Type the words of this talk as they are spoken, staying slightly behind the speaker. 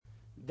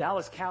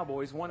Dallas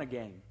Cowboys won a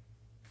game.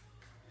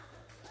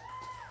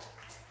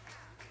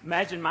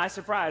 Imagine my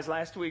surprise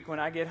last week when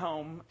I get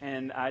home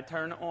and I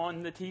turn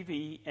on the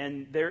TV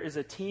and there is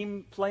a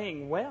team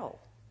playing well.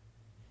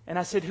 And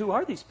I said, who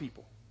are these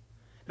people?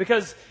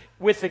 Because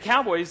with the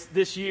Cowboys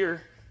this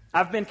year,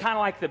 I've been kind of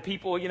like the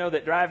people,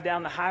 that drive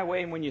down the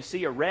highway and when you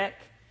see a wreck,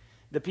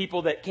 the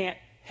people that can't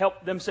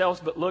help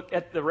themselves but look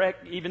at the wreck,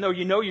 even though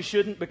you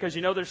shouldn't because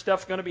there's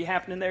stuff going to be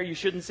happening there you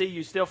shouldn't see,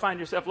 you still find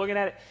yourself looking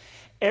at it.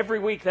 Every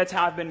week, that's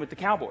how I've been with the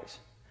Cowboys.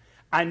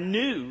 I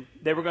knew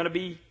they were going to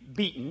be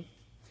beaten,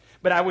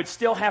 but I would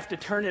still have to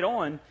turn it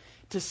on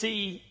to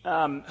see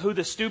who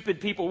the stupid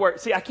people were.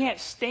 See, I can't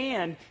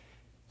stand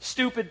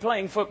stupid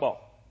playing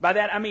football. By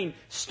that, I mean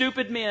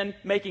stupid men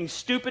making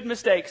stupid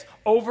mistakes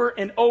over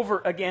and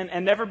over again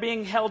and never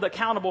being held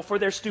accountable for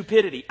their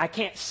stupidity. I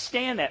can't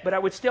stand that, but I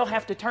would still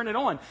have to turn it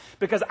on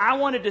because I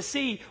wanted to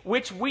see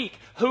which week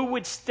who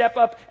would step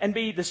up and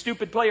be the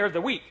stupid player of the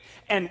week.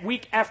 And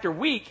week after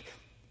week,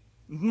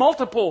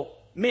 multiple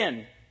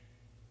men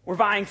were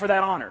vying for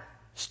that honor.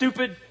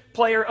 Stupid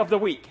player of the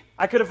week.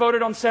 I could have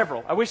voted on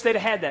several. I wish they'd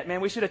have had that, man.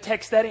 We should have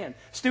texted that in.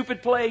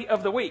 Stupid play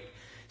of the week.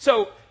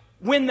 So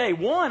when they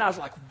won, I was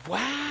like,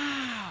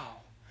 wow.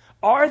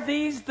 Are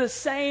these the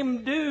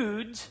same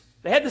dudes?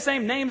 They had the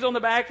same names on the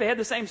back. They had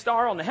the same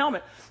star on the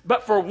helmet.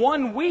 But for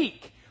 1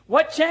 week,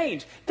 what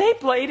changed? They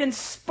played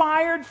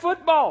inspired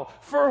football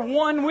for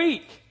 1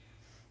 week.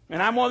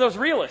 And I'm one of those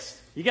realists.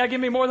 You got to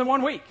give me more than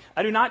 1 week.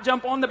 I do not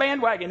jump on the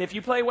bandwagon if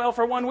you play well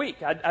for 1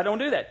 week. I don't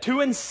do that.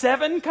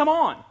 2-7, come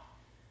on.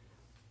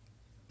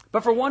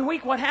 But for 1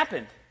 week, what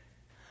happened?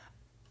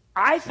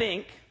 I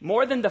think,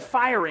 more than the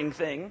firing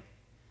thing,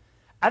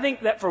 I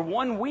think that for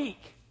 1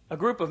 week, a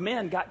group of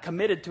men got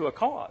committed to a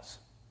cause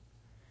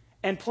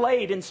and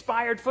played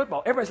inspired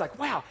football. Everybody's like,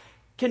 wow,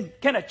 can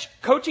a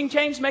coaching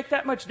change make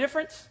that much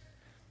difference?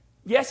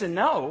 Yes and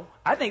no.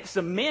 I think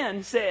some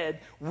men said,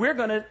 we're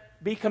going to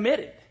be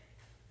committed.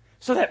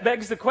 So that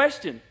begs the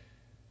question,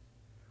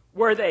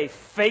 were they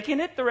faking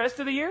it the rest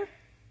of the year?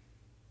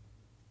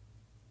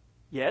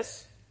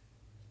 Yes.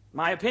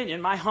 My opinion,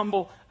 my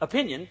humble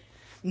opinion.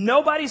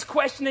 Nobody's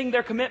questioning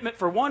their commitment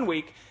for 1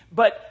 week,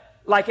 but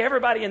like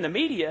everybody in the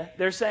media,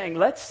 they're saying,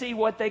 let's see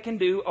what they can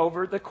do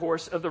over the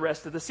course of the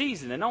rest of the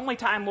season. And only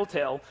time will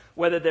tell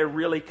whether they're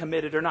really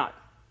committed or not.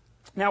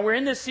 Now, we're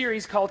in this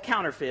series called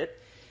Counterfeit,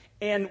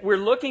 and we're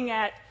looking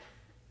at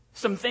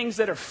some things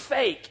that are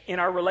fake in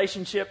our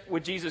relationship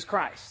with Jesus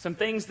Christ. Some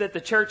things that the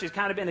church has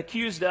kind of been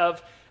accused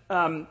of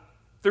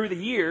through the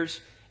years.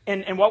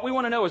 And what we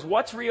want to know is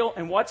what's real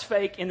and what's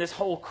fake in this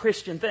whole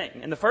Christian thing.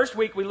 In the first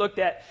week, we looked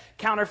at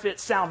counterfeit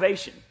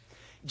salvation.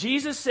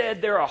 Jesus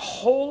said there are a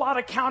whole lot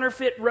of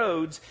counterfeit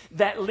roads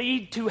that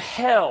lead to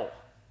hell.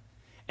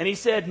 And he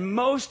said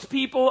most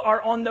people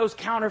are on those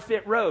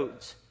counterfeit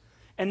roads.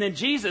 And then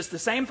Jesus, the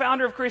same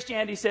founder of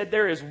Christianity, said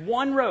there is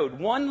one road,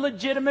 one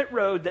legitimate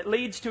road that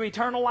leads to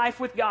eternal life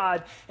with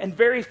God, and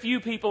very few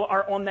people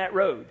are on that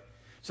road.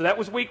 So that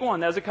was week 1.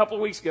 That was a couple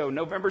of weeks ago,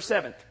 November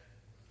 7th.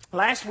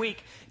 Last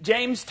week,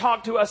 James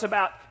talked to us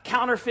about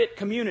counterfeit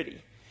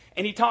community.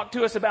 And he talked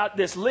to us about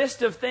this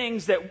list of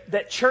things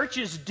that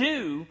churches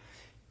do.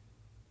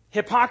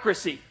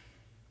 Hypocrisy,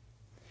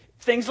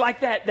 things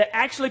like that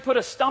actually put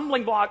a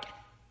stumbling block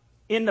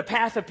in the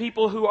path of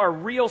people who are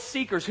real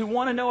seekers, who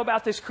want to know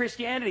about this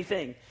Christianity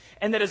thing.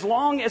 And that as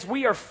long as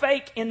we are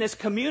fake in this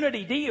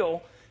community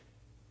deal,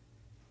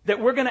 that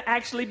we're going to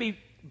actually be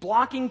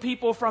blocking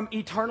people from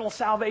eternal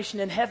salvation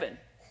in heaven.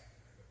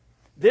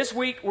 This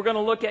week, we're going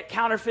to look at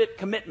counterfeit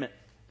commitment.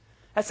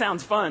 That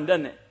sounds fun,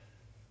 doesn't it?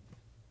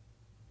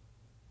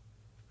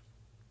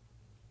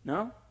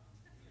 No?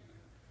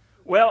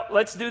 Well,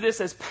 let's do this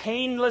as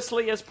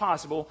painlessly as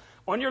possible.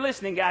 On your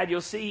listening guide,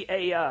 you'll see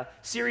a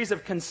series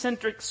of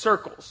concentric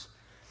circles.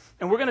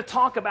 And we're going to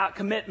talk about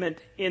commitment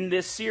in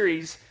this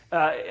series,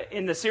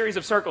 in the series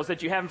of circles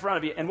that you have in front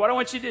of you. And what I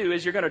want you to do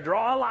is you're going to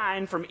draw a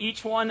line from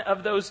each one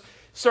of those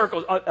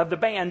circles, of the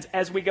bands,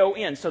 as we go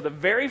in. So the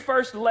very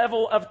first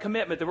level of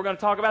commitment that we're going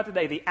to talk about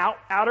today, the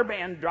outer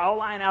band, draw a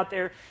line out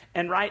there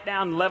and write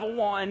down level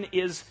 1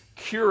 is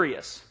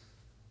curious.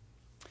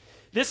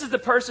 This is the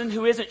person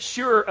who isn't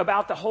sure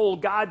about the whole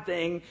God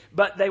thing,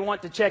 but they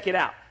want to check it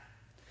out.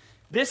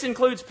 This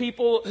includes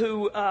people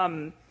who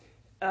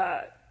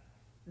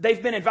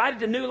they've been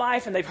invited to New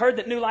Life, and they've heard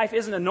that New Life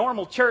isn't a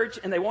normal church,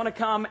 and they want to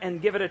come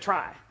and give it a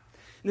try.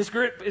 And this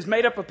group is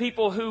made up of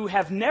people who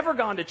have never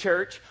gone to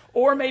church,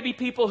 or maybe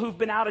people who've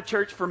been out of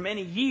church for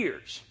many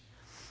years.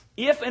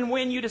 If and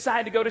when you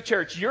decide to go to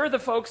church, you're the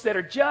folks that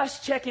are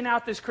just checking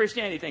out this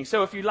Christianity thing.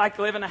 So if you like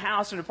to live in a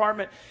house or an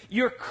apartment,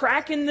 you're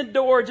cracking the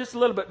door just a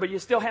little bit, but you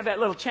still have that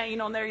little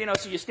chain on there,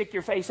 so you stick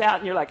your face out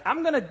and you're like,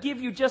 I'm going to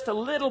give you just a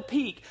little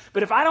peek.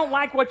 But if I don't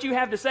like what you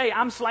have to say,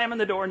 I'm slamming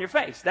the door in your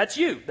face. That's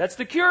you. That's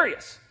the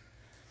curious.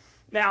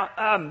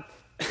 Now,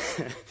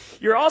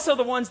 you're also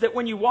the ones that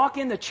when you walk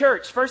in the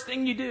church, first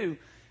thing you do,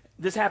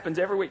 this happens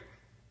every week.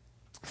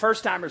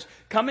 First timers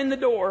come in the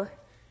door,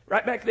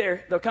 right back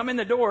there. They'll come in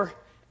the door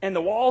and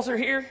the walls are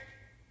here,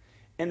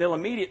 and they'll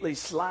immediately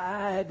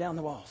slide down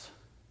the walls.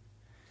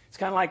 It's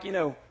kind of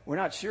like, we're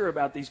not sure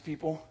about these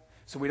people,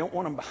 so we don't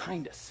want them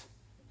behind us.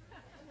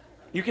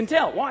 You can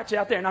tell. Watch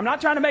out there. And I'm not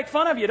trying to make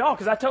fun of you at all,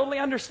 because I totally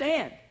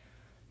understand.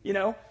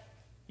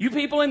 You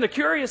people in the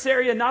curious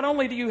area, not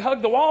only do you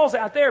hug the walls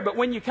out there, but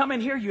when you come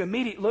in here, you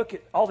immediately look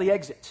at all the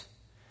exits.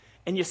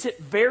 And you sit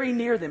very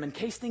near them in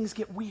case things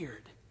get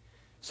weird,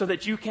 so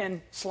that you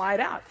can slide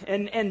out.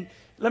 And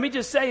let me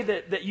just say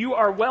that you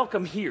are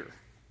welcome here.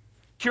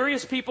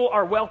 Curious people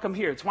are welcome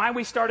here. It's why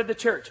we started the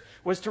church,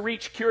 was to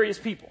reach curious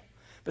people.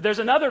 But there's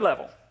another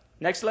level.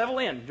 Next level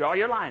in, draw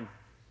your line,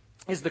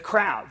 is the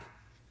crowd.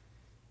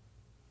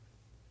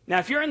 Now,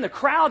 if you're in the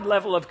crowd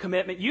level of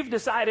commitment, you've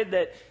decided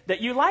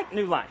that you like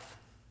New Life,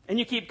 and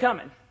you keep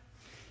coming.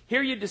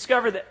 Here you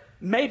discover that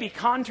maybe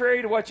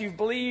contrary to what you've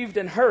believed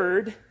and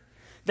heard,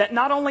 that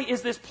not only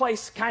is this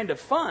place kind of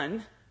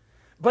fun,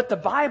 but the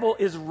Bible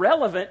is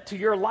relevant to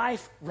your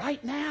life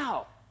right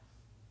now.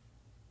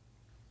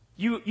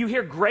 You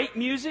hear great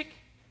music.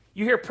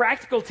 You hear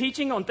practical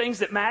teaching on things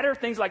that matter,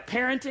 things like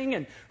parenting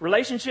and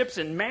relationships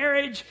and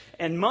marriage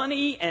and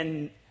money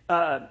and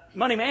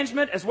money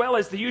management, as well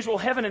as the usual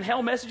heaven and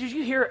hell messages.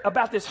 You hear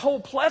about this whole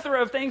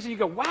plethora of things and you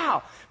go,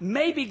 wow,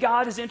 maybe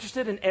God is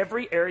interested in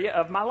every area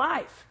of my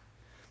life.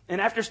 And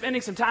after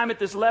spending some time at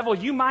this level,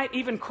 you might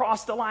even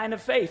cross the line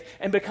of faith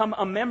and become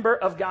a member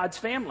of God's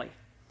family.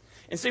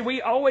 And see,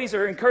 we always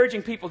are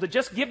encouraging people to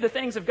just give the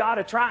things of God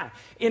a try.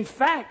 In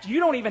fact, you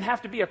don't even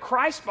have to be a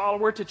Christ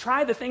follower to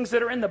try the things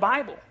that are in the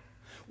Bible.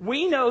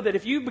 We know that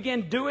if you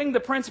begin doing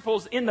the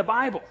principles in the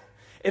Bible,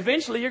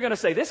 eventually you're going to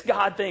say, this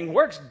God thing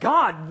works.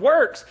 God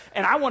works,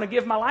 and I want to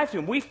give my life to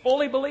Him. We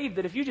fully believe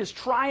that if you just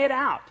try it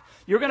out,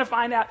 you're going to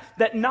find out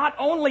that not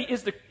only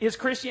is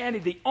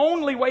Christianity the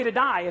only way to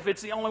die, if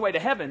it's the only way to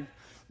heaven,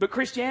 but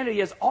Christianity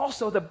is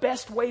also the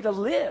best way to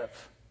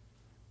live.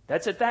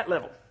 That's at that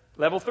level.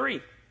 Level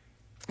 3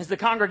 is the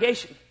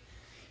congregation.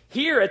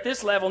 Here at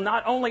this level,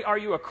 not only are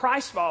you a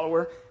Christ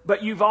follower,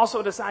 but you've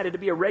also decided to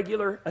be a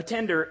regular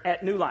attender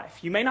at New Life.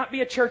 You may not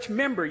be a church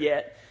member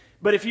yet,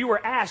 but if you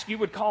were asked, you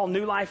would call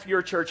New Life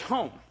your church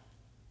home.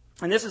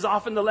 And this is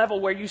often the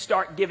level where you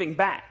start giving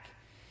back.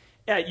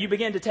 You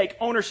begin to take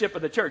ownership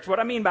of the church. What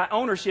I mean by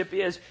ownership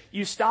is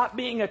you stop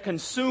being a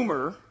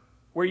consumer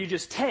where you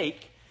just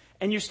take,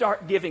 and you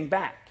start giving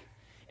back.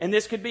 And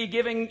this could be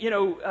giving,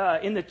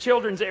 in the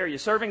children's area,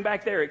 serving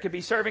back there. It could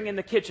be serving in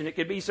the kitchen. It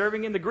could be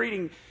serving in the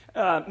greeting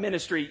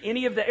ministry.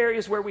 Any of the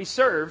areas where we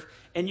serve,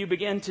 and you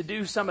begin to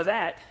do some of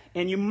that.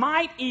 And you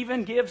might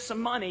even give some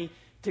money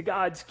to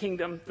God's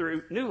kingdom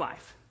through New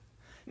Life.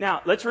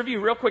 Now, let's review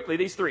real quickly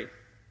these 3.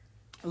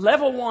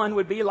 Level 1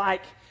 would be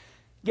like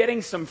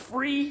getting some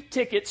free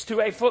tickets to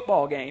a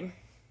football game,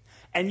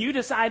 and you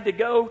decide to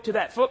go to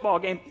that football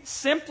game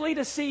simply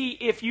to see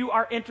if you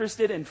are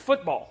interested in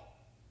football.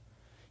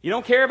 You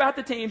don't care about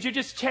the teams. You're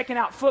just checking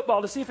out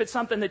football to see if it's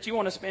something that you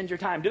want to spend your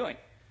time doing.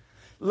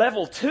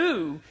 Level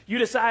 2, you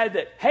decide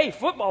that, hey,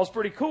 football's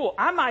pretty cool.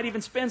 I might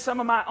even spend some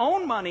of my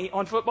own money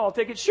on football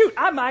tickets. Shoot,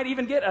 I might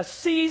even get a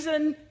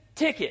season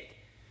ticket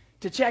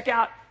to check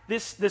out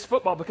this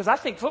football, because I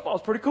think football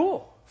is pretty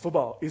cool.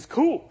 Football is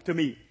cool to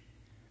me.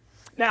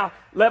 Now,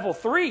 level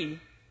 3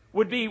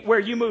 would be where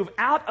you move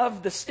out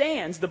of the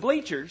stands, the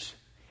bleachers,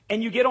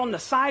 and you get on the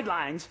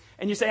sidelines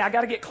and you say, I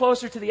got to get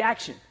closer to the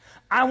action.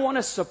 I want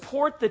to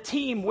support the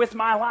team with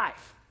my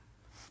life.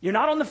 You're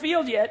not on the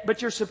field yet,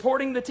 but you're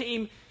supporting the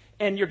team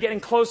and you're getting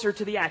closer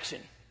to the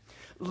action.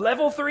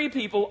 Level 3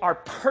 people are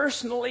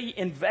personally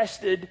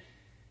invested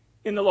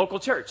in the local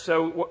church.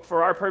 So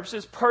for our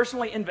purposes,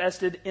 personally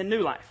invested in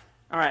New Life.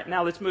 All right,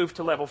 now let's move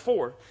to level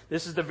 4.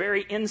 This is the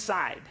very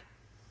inside.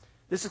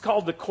 This is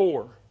called the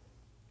core.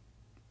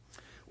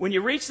 When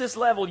you reach this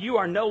level, you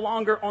are no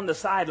longer on the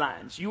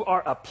sidelines. You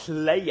are a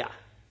player.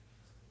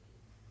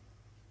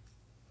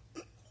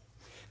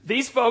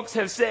 These folks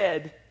have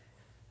said,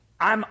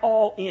 I'm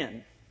all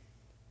in.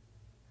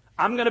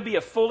 I'm going to be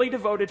a fully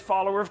devoted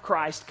follower of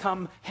Christ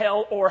come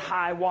hell or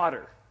high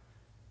water.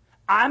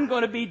 I'm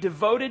going to be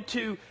devoted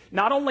to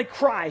not only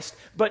Christ,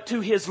 but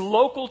to His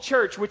local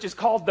church, which is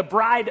called the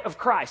Bride of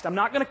Christ. I'm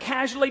not going to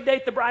casually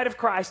date the Bride of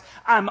Christ.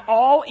 I'm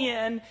all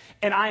in,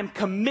 and I am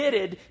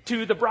committed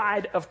to the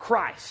Bride of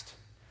Christ.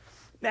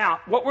 Now,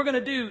 what we're going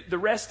to do the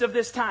rest of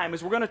this time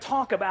is we're going to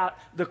talk about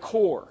the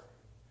core.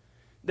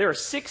 There are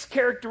 6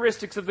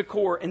 characteristics of the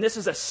core, and this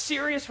is a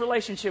serious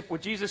relationship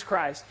with Jesus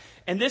Christ.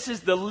 And this is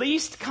the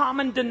least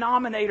common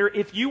denominator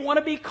if you want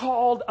to be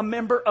called a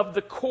member of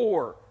the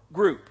core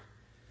group.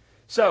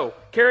 So,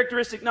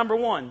 characteristic number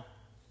 1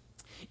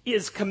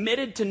 is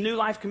committed to New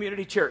Life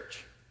Community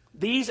Church.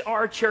 These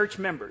are church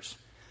members.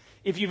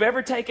 If you've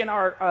ever taken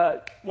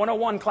our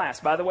 101 class,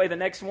 by the way, the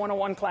next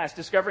 101 class,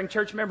 Discovering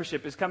Church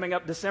Membership, is coming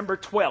up December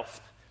 12th.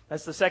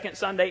 That's the second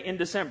Sunday in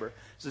December.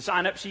 There's a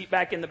sign-up sheet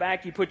back in the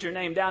back. You put your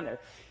name down there.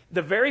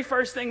 The very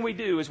first thing we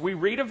do is we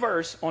read a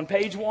verse on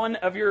page 1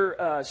 of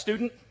your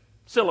student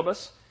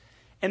syllabus,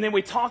 and then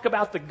we talk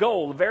about the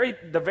goal.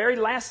 The very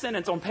last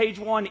sentence on page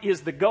 1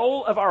 is the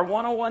goal of our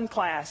 101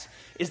 class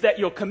is that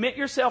you'll commit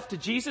yourself to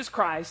Jesus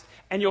Christ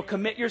and you'll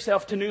commit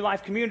yourself to New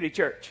Life Community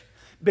Church.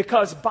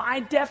 Because by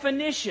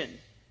definition,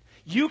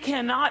 You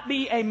cannot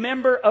be a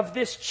member of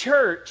this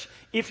church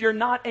if you're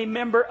not a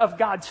member of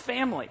God's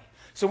family.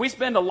 So we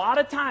spend a lot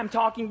of time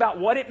talking about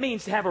what it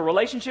means to have a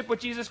relationship with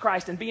Jesus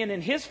Christ and being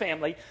in His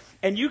family.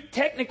 And you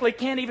technically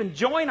can't even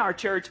join our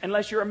church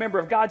unless you're a member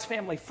of God's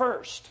family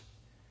first.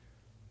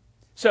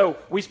 So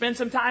we spend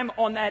some time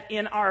on that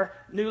in our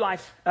New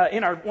Life,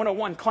 in our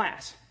 101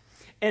 class.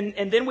 And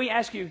then we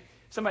ask you,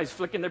 somebody's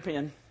flicking their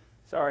pen.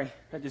 Sorry,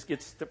 that just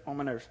gets on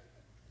my nerves.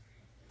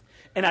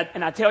 And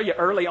I tell you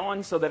early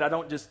on so that I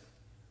don't just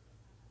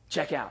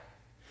check out.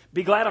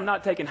 Be glad I'm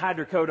not taking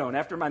hydrocodone.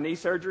 After my knee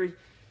surgery,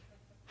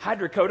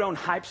 hydrocodone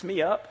hypes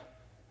me up.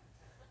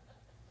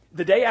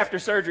 The day after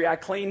surgery, I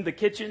cleaned the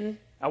kitchen.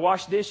 I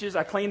washed dishes.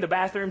 I cleaned the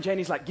bathroom.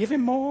 Janie's like, give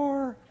him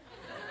more.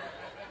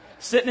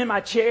 Sitting in my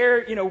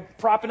chair,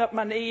 propping up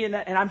my knee, and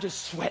I'm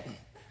just sweating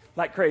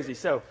like crazy.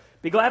 So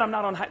be glad I'm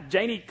not on.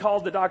 Janie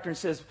called the doctor and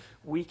says,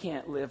 we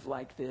can't live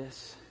like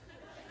this.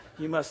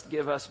 You must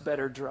give us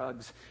better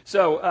drugs.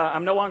 So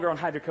I'm no longer on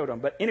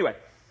hydrocodone. But anyway,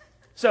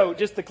 so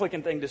just the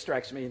clicking thing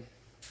distracts me.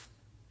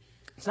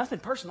 It's nothing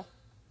personal.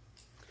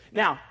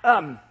 Now,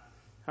 all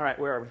right,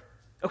 where are we?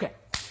 Okay.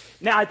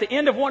 Now, at the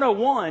end of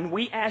 101,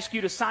 we ask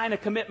you to sign a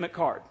commitment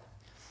card.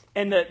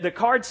 And the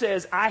card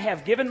says, I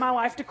have given my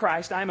life to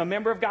Christ. I am a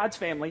member of God's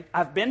family.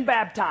 I've been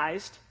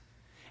baptized.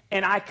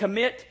 And I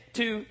commit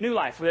to New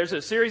Life. There's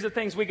a series of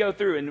things we go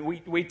through, and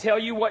we tell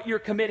you what you're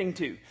committing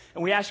to.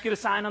 And we ask you to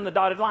sign on the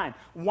dotted line.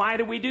 Why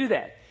do we do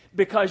that?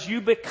 Because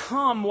you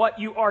become what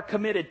you are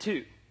committed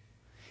to.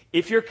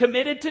 If you're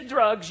committed to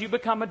drugs, you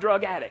become a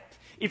drug addict.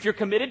 If you're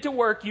committed to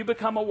work, you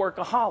become a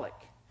workaholic.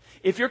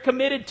 If you're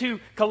committed to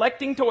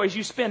collecting toys,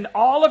 you spend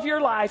all of your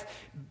life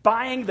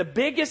buying the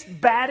biggest,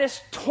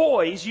 baddest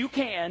toys you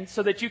can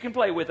so that you can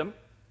play with them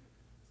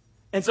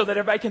and so that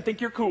everybody can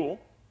think you're cool.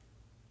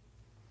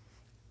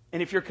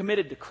 And if you're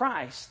committed to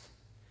Christ,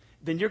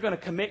 then you're going to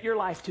commit your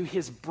life to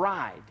His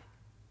bride.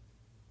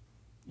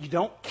 You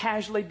don't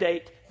casually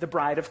date the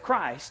bride of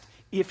Christ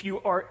if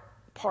you are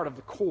part of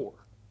the core.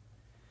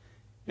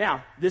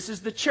 Now, this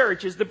is the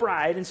church, is the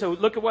bride, and so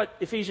look at what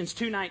Ephesians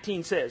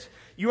 2:19 says.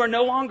 You are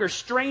no longer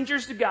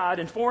strangers to God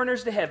and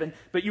foreigners to heaven,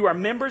 but you are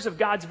members of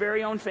God's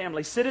very own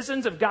family,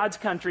 citizens of God's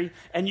country,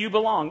 and you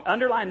belong.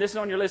 Underline, this is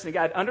on your listening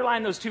guide,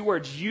 underline those two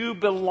words, you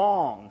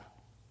belong,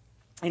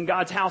 in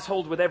God's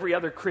household with every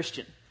other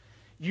Christian.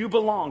 You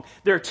belong.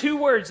 There are two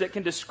words that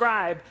can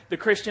describe the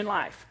Christian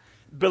life.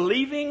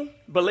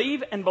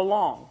 Believe, and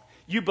belong.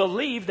 You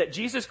believe that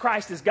Jesus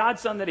Christ is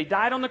God's Son, that He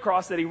died on the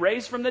cross, that He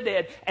raised from the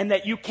dead, and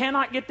that you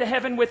cannot get to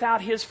heaven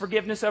without His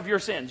forgiveness of your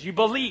sins. You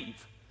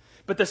believe.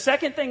 But the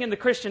second thing in the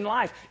Christian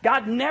life,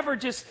 God never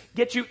just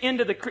gets you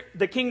into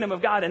the kingdom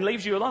of God and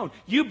leaves you alone.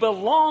 You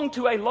belong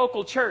to a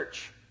local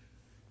church.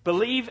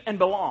 Believe and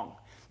belong.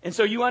 And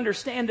so you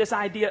understand this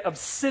idea of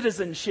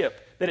citizenship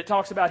that it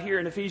talks about here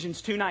in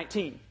Ephesians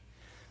 2:19.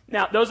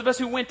 Now, those of us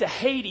who went to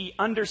Haiti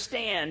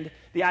understand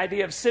the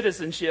idea of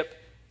citizenship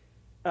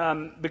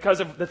because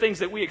of the things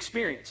that we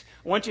experience.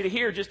 I want you to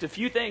hear just a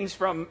few things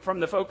from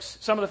the folks,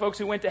 some of the folks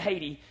who went to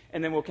Haiti,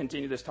 and then we'll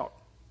continue this talk.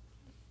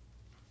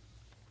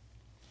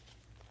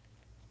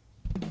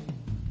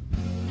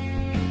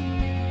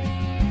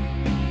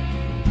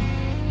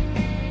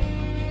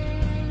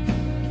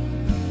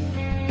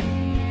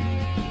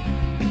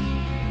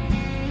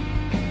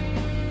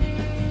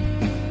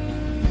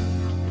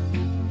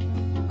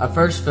 I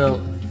first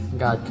felt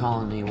God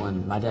calling me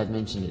when my dad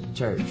mentioned it at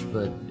church,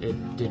 but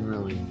it didn't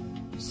really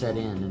set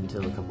in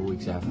until a couple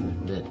weeks after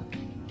that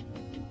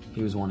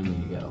He was wanting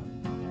me to go.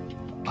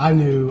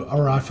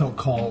 I felt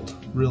called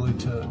really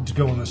to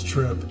go on this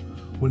trip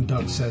when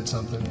Doug said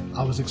something.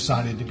 I was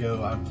excited to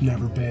go. I've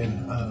never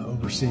been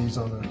overseas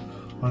on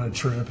a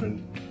trip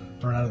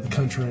or out of the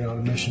country on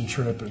a mission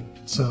trip, and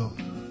so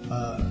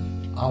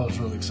I was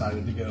really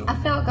excited to go.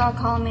 I felt God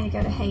calling me to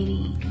go to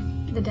Haiti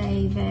the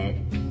day that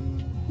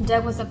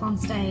Doug was up on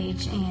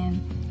stage and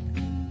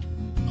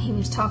he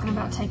was talking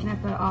about taking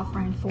up an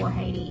offering for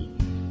Haiti,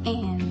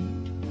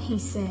 and he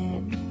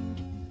said,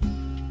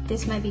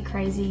 this may be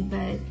crazy,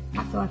 but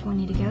I feel like we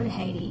need to go to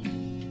Haiti.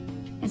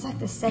 It's like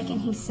the second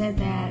he said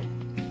that,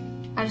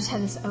 I just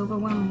had this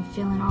overwhelming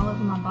feeling all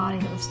over my body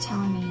that was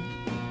telling me,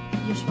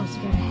 you're supposed to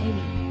go to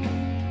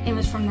Haiti. It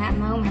was from that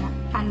moment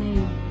I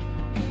knew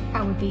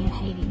I would be in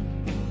Haiti.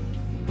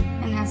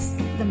 And that's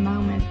the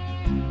moment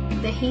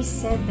that he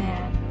said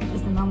that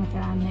is the moment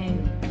that I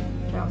knew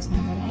that I was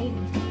going to go to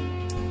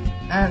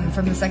Haiti.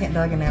 From the second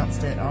Doug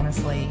announced it,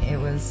 honestly, it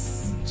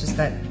was just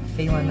that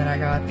feeling that I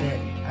got that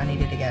I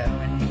needed to go,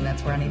 and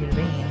that's where I needed to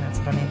be, and that's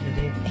what I needed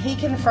to do. He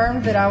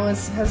confirmed that I was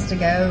supposed to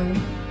go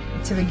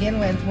to begin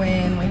with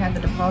when we had the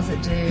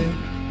deposit due.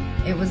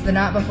 It was the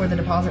night before the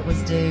deposit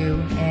was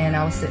due, and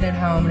I was sitting at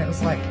home, and it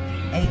was like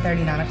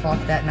 8:30, 9 o'clock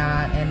that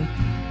night, and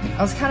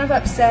I was kind of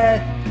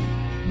upset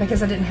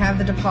because I didn't have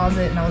the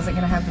deposit and I wasn't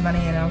going to have the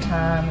money in on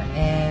time,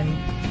 and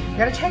I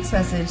got a text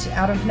message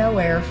out of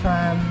nowhere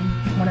from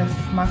one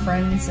of my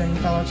friends and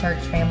fellow church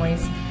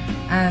families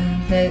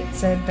that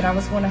said that I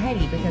was going to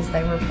Haiti because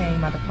they were paying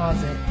my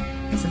deposit.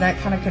 So that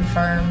kind of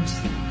confirmed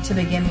to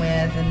begin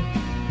with,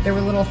 and there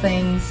were little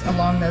things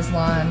along those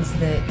lines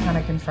that kind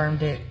of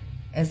confirmed it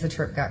as the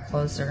trip got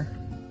closer.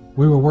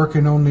 We were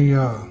working on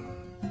the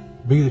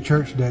Be the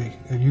Church Day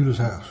at Euta's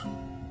house.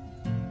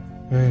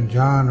 And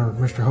John or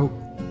Mr. Hope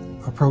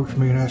approached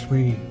me and asked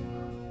me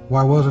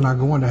why wasn't I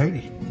going to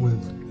Haiti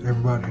with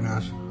everybody. And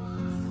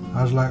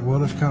I was like,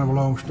 well, it's kind of a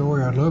long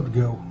story. I'd love to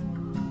go.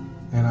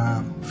 And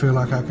I feel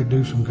like I could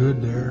do some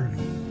good there.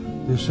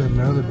 And this, that, and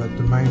the other. But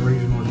the main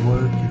reason was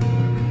work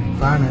and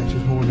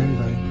finances more than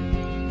anything.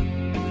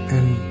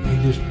 And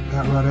he just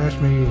outright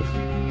asked me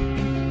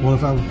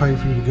if I would pay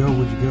for you to go,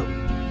 would you go?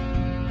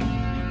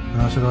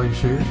 And I said, are you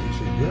serious? He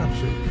said, yeah, I'm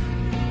serious.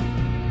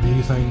 Do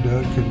you think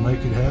Doug could make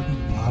it happen?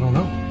 I don't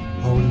know.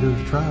 All we can do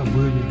is try.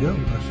 Will you go?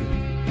 I said,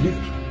 yes.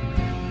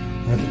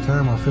 At the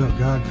time, I felt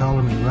God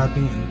calling me right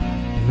then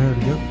and there to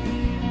go.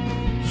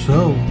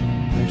 So,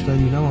 next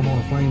thing you know, I'm on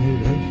a plane here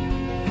to Haiti.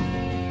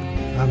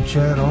 I'm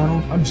Chad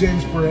Arnold. I'm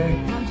James Bray.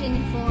 I'm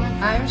Jenny Ford.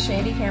 I'm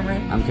Shandy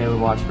Cameron. I'm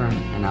Caleb Washburn,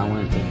 and I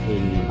went to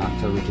Haiti in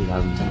October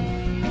 2010.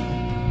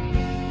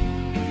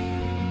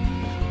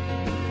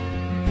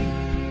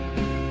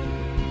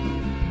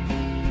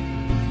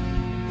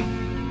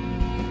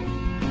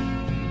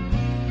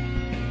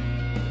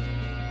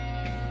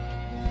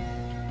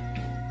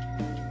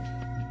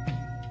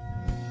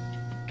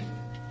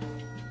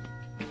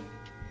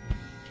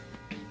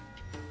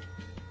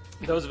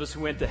 Those of us who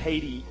went to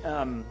Haiti,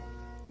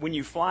 when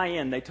you fly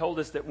in, they told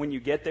us that when you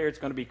get there, it's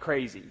going to be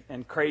crazy.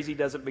 And crazy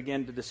doesn't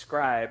begin to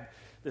describe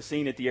the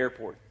scene at the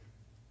airport.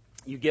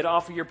 You get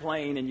off of your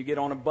plane and you get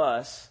on a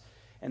bus,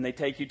 and they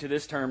take you to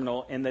this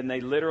terminal, and then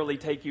they literally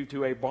take you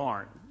to a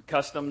barn.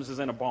 Customs is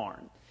in a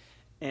barn.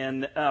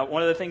 And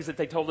one of the things that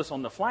they told us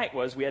on the flight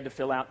was we had to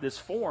fill out this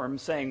form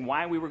saying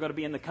why we were going to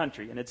be in the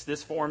country. And it's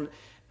this form.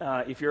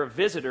 If you're a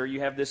visitor, you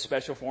have this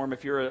special form.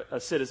 If you're a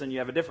citizen, you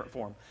have a different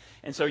form.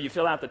 And so you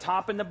fill out the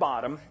top and the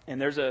bottom,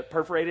 and there's a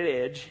perforated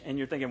edge, and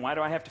you're thinking, why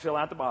do I have to fill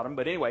out the bottom?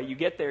 But anyway, you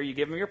get there, you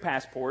give them your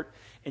passport,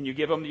 and you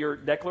give them your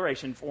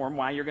declaration form,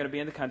 why you're going to be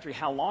in the country,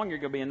 how long you're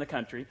going to be in the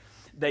country.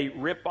 They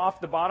rip off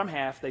the bottom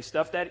half, they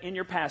stuff that in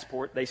your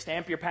passport, they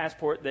stamp your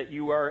passport that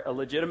you are a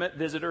legitimate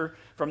visitor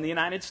from the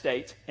United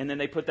States, and then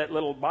they put that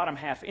little bottom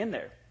half in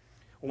there.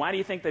 Why do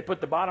you think they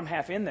put the bottom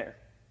half in there?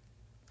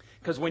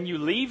 Because when you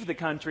leave the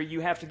country,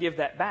 you have to give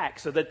that back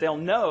so that they'll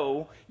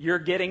know you're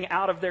getting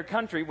out of their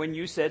country when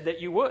you said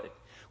that you would.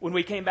 When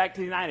we came back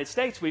to the United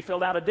States, we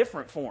filled out a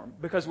different form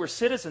because we're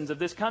citizens of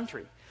this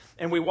country.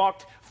 And we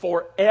walked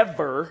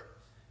forever.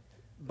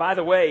 By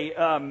the way,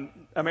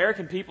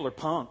 American people are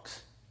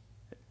punks.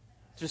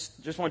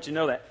 Just want you to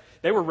know that.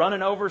 They were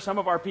running over some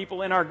of our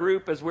people in our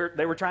group as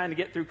they were trying to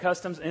get through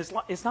customs. And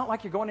it's not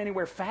like you're going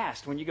anywhere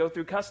fast when you go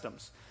through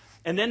customs.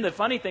 And then the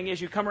funny thing is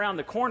you come around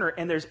the corner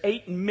and there's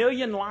 8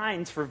 million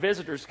lines for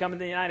visitors coming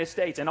to the United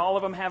States, and all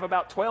of them have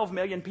about 12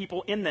 million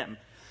people in them.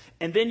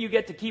 And then you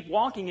get to keep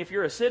walking, if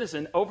you're a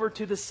citizen, over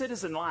to the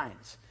citizen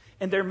lines.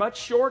 And they're much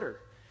shorter.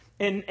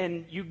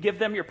 And you give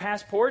them your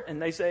passport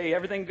and they say,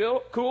 everything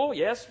cool?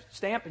 Yes,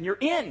 stamp, and you're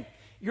in.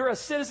 You're a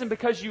citizen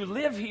because you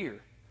live here.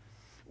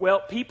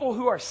 Well, people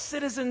who are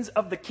citizens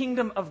of the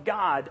kingdom of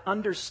God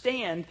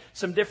understand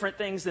some different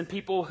things than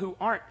people who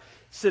aren't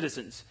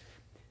citizens.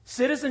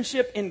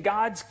 Citizenship in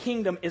God's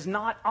kingdom is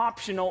not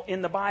optional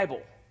in the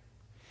Bible.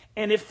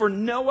 And if for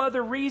no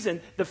other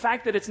reason, the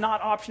fact that it's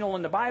not optional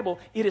in the Bible,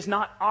 it is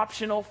not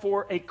optional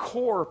for a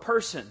core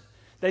person.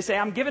 They say,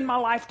 I'm giving my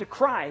life to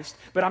Christ,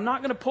 but I'm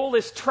not going to pull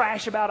this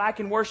trash about I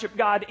can worship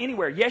God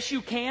anywhere. Yes,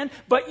 you can,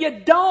 but you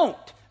don't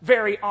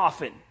very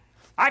often.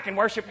 I can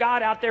worship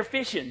God out there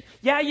fishing.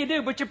 Yeah, you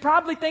do, but you're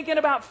probably thinking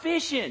about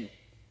fishing.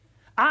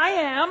 I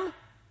am.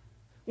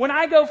 When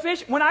I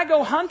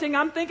go hunting,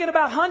 I'm thinking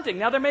about hunting.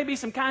 Now, there may be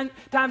some times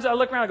I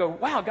look around and go,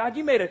 wow, God,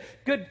 you made a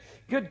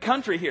good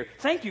country here.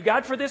 Thank you,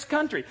 God, for this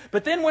country.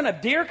 But then when a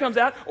deer comes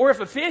out or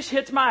if a fish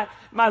hits my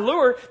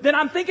lure, then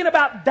I'm thinking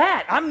about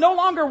that. I'm no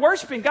longer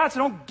worshiping God, so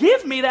don't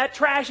give me that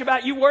trash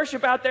about you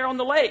worship out there on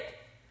the lake.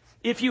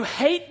 If you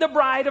hate the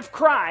bride of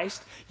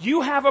Christ,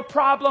 you have a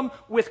problem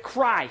with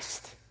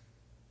Christ.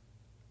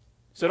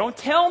 So don't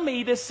tell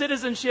me this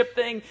citizenship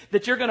thing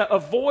that you're going to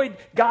avoid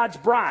God's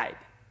bride.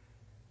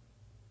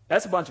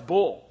 That's a bunch of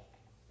bull.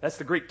 That's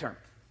the Greek term.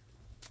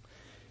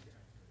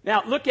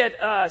 Now, look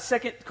at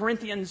 2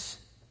 Corinthians.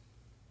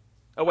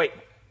 Oh, wait.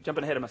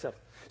 Jumping ahead of myself.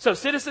 So,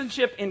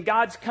 citizenship in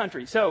God's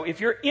country. So,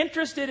 if you're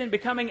interested in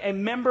becoming a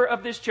member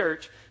of this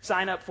church,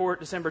 sign up for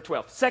December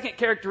 12th. Second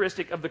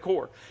characteristic of the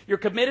core. You're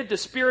committed to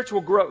spiritual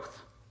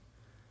growth.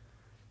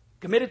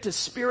 Committed to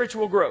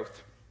spiritual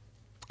growth.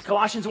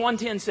 Colossians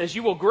 1:10 says,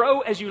 you will grow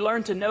as you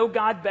learn to know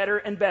God better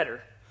and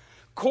better.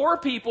 Core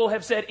people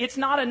have said, it's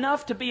not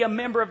enough to be a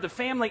member of the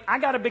family. I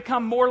got to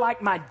become more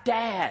like my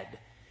dad.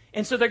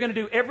 And so they're going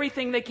to do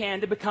everything they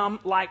can to become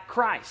like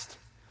Christ.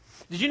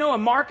 Did you know a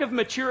mark of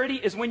maturity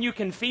is when you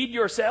can feed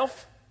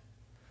yourself?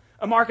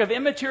 A mark of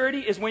immaturity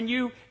is when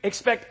you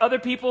expect other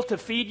people to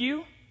feed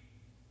you.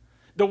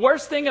 The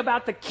worst thing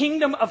about the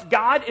kingdom of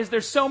God is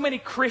there's so many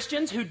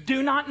Christians who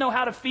do not know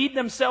how to feed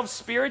themselves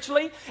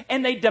spiritually,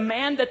 and they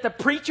demand that the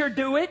preacher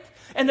do it,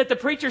 and that the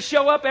preacher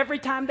show up every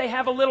time they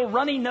have a little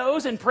runny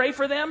nose and pray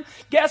for them.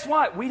 Guess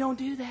what? We don't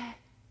do that.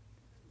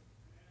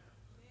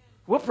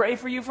 We'll pray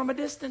for you from a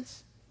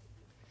distance.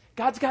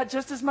 God's got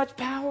just as much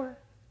power.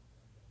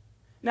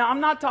 Now,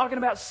 I'm not talking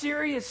about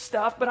serious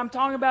stuff, but I'm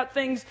talking about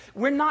things.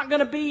 We're not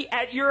going to be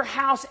at your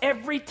house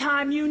every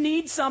time you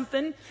need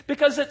something,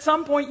 because at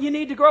some point you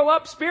need to grow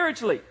up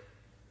spiritually.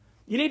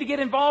 You need to get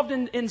involved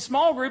in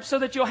small groups so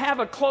that you'll have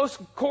a close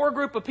core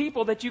group of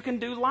people that you can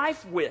do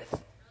life with.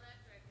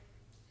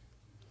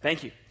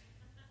 Thank you.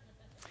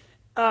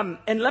 And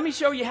let me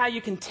show you how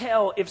you can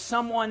tell if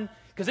someone,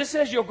 because this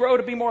says you'll grow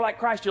to be more like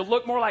Christ, you'll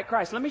look more like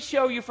Christ. Let me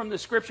show you from the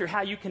scripture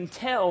how you can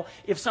tell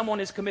if someone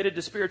is committed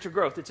to spiritual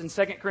growth. It's in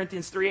 2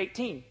 Corinthians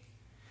 3:18.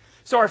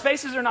 So our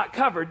faces are not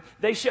covered.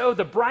 They show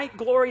the bright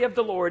glory of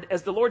the Lord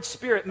as the Lord's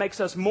Spirit makes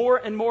us more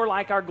and more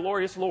like our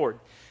glorious Lord.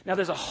 Now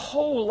there's a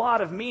whole lot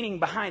of meaning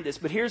behind this,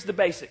 but here's the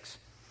basics.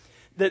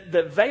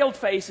 The veiled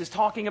face is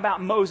talking about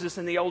Moses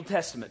in the Old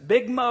Testament.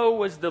 Big Mo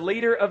was the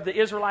leader of the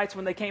Israelites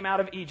when they came out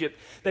of Egypt.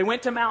 They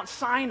went to Mount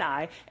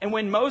Sinai, and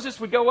when Moses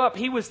would go up,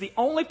 he was the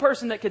only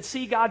person that could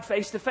see God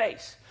face to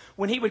face.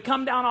 When he would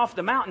come down off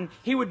the mountain,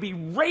 he would be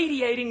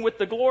radiating with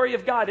the glory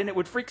of God, and it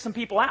would freak some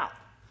people out.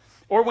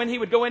 Or when he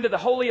would go into the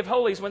Holy of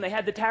Holies when they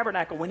had the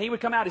tabernacle, when he would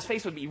come out, his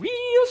face would be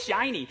real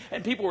shiny.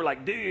 And people were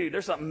like, dude,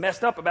 there's something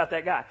messed up about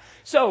that guy.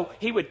 So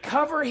he would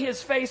cover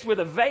his face with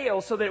a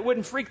veil so that it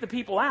wouldn't freak the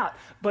people out.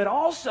 But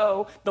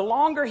also, the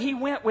longer he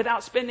went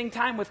without spending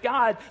time with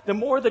God, the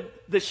more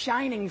the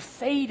shining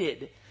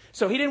faded.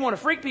 So he didn't want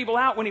to freak people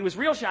out when he was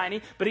real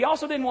shiny, but he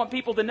also didn't want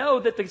people to know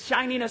that the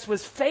shininess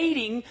was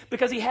fading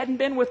because he hadn't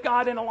been with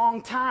God in a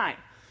long time.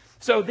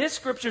 So this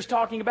scripture is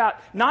talking about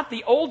not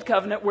the old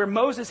covenant where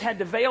Moses had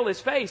to veil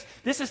his face.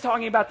 This is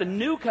talking about the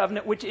new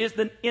covenant, which is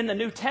in the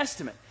New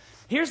Testament.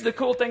 Here's the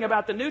cool thing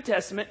about the New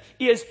Testament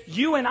is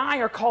you and I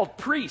are called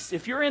priests.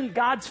 If you're in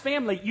God's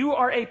family, you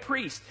are a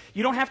priest.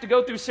 You don't have to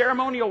go through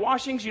ceremonial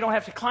washings. You don't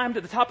have to climb to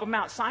the top of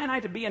Mount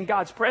Sinai to be in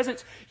God's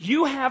presence.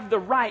 You have the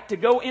right to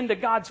go into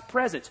God's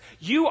presence.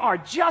 You are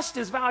just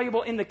as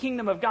valuable in the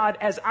kingdom of God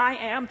as I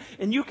am,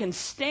 and you can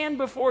stand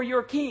before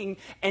your king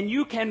and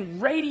you can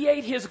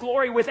radiate his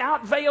glory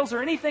without veils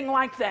or anything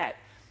like that.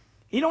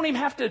 You don't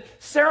even have to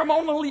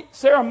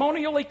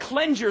ceremonially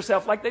cleanse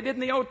yourself like they did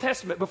in the Old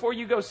Testament before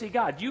you go see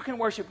God. You can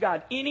worship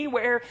God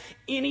anywhere,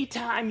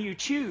 anytime you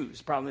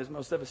choose. Problem is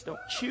most of us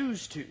don't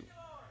choose to.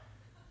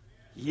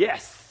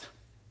 Yes.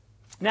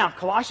 Now,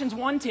 Colossians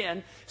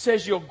 1:10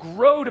 says you'll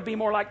grow to be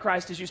more like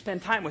Christ as you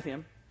spend time with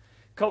him.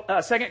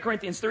 2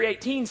 Corinthians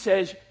 3:18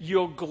 says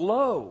you'll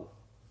glow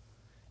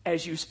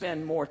as you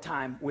spend more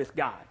time with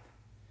God.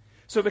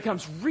 So it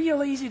becomes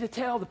real easy to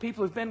tell the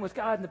people who've been with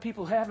God and the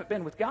people who haven't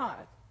been with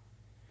God.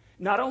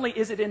 Not only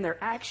is it in their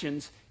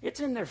actions, it's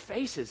in their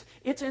faces.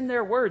 It's in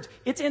their words.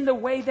 It's in the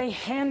way they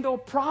handle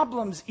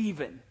problems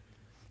even.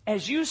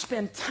 As you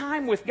spend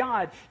time with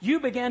God,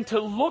 you begin to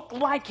look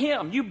like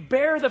him. You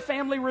bear the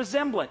family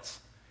resemblance.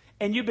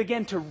 And you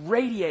begin to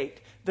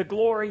radiate the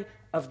glory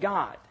of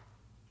God.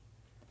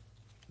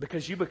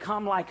 Because you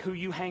become like who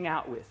you hang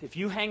out with. If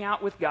you hang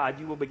out with God,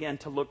 you will begin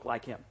to look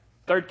like him.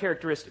 Third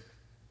characteristic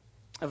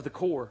of the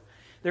core.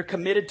 They're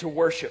committed to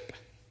worship.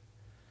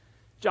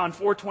 John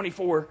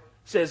 4:24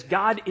 says,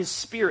 God is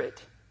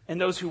spirit,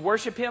 and those who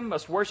worship him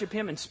must worship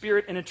him in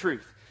spirit and in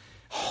truth.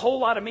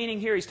 Whole lot of meaning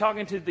here. He's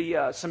talking to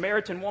the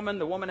Samaritan woman,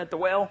 the woman at the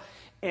well,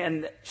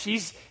 and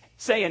she's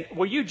saying,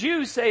 well, you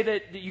Jews say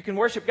that you can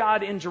worship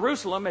God in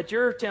Jerusalem at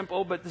your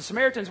temple, but the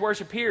Samaritans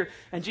worship here.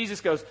 And Jesus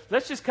goes,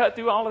 let's just cut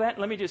through all of that, and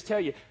let me just tell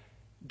you,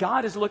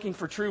 God is looking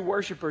for true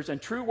worshipers, and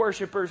true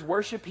worshipers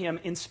worship him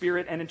in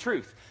spirit and in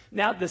truth.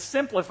 Now, the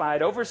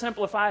simplified,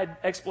 oversimplified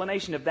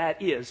explanation of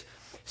that is,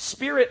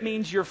 spirit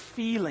means your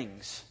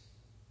feelings.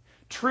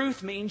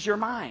 Truth means your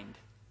mind.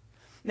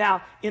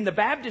 Now, in the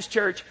Baptist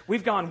church,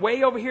 we've gone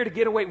way over here to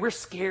get away. We're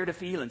scared of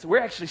feelings. We're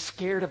actually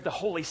scared of the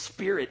Holy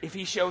Spirit. If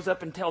he shows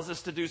up and tells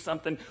us to do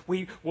something,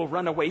 we will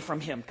run away from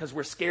him because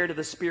we're scared of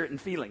the Spirit and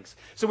feelings.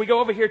 So we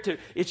go over here to,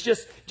 it's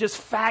just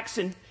facts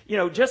and,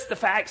 just the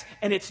facts,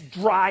 and it's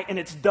dry and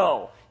it's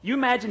dull. You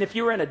imagine if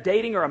you were in a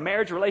dating or a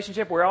marriage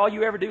relationship where all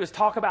you ever do is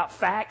talk about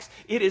facts.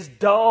 It is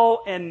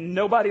dull and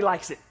nobody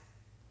likes it.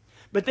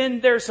 But then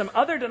there's some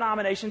other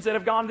denominations that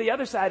have gone to the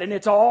other side, and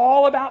it's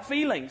all about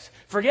feelings.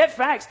 Forget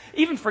facts.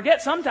 Even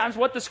forget sometimes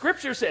what the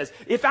Scripture says.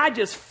 If I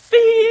just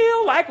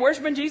feel like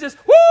worshiping Jesus,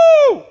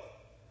 woo!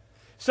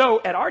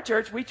 So at our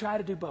church, we try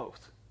to do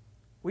both.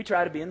 We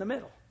try to be in the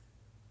middle.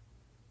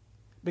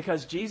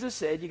 Because Jesus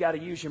said you got to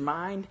use your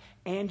mind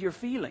and your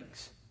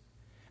feelings.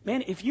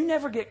 Man, if you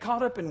never get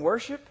caught up in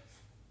worship,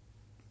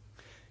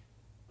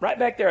 right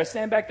back there, I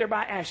stand back there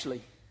by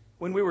Ashley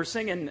when we were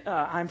singing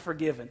I'm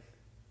Forgiven.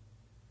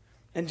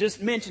 And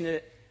just mentioning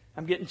it,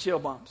 I'm getting chill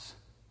bumps.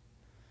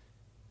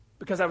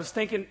 Because I was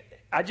thinking,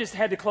 I just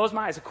had to close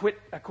my eyes.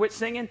 I quit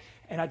singing,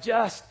 and I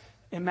just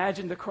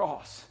imagined the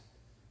cross.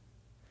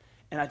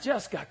 And I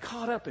just got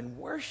caught up in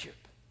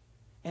worship.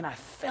 and I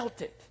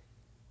felt it.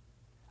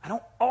 I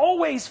don't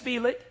always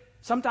feel it.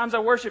 Sometimes I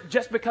worship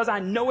just because I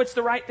know it's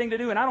the right thing to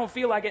do and I don't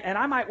feel like it, and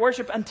I might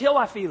worship until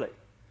I feel it.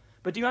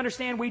 But do you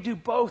understand? We do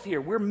both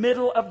here. We're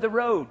middle of the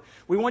road.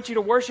 We want you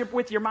to worship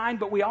with your mind,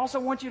 but we also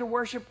want you to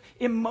worship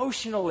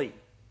emotionally.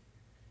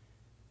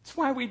 That's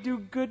why we do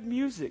good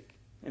music.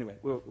 Anyway,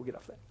 we'll get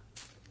off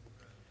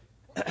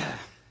that.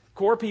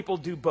 Core people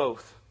do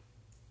both.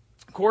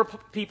 Core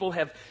people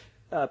have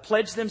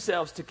pledged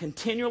themselves to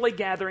continually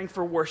gathering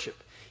for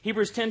worship.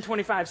 Hebrews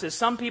 10:25 says,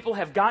 some people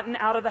have gotten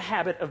out of the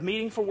habit of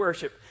meeting for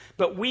worship,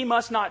 but we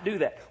must not do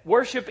that.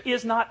 Worship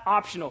is not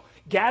optional.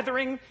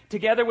 Gathering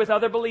together with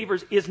other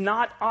believers is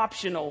not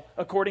optional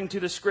according to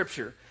the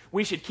Scripture.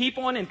 We should keep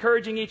on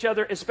encouraging each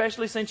other,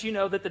 especially since you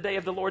know that the day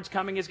of the Lord's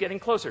coming is getting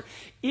closer.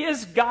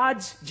 Is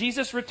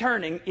Jesus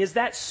returning, is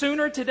that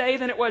sooner today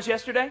than it was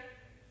yesterday?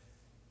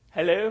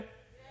 Hello?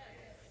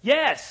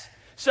 Yes.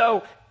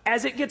 So,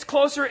 as it gets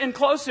closer and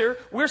closer,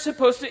 we're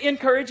supposed to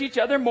encourage each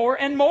other more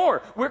and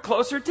more. We're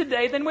closer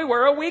today than we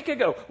were a week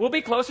ago. We'll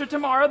be closer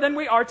tomorrow than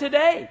we are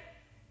today.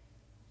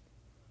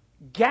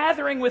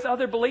 Gathering with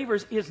other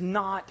believers is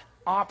not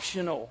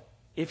optional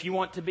if you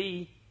want to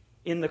be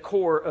in the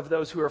core of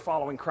those who are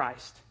following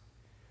Christ.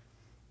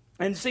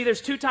 And see,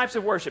 there's two types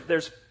of worship.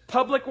 There's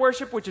public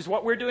worship, which is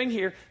what we're doing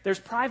here. There's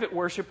private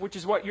worship, which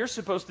is what you're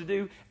supposed to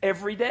do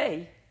every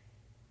day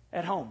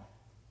at home.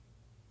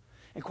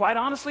 And quite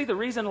honestly, the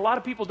reason a lot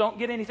of people don't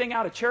get anything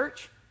out of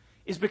church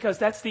is because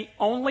that's the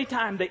only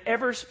time they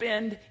ever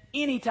spend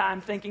any time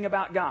thinking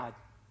about God.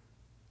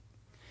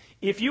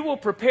 If you will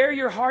prepare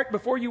your heart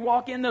before you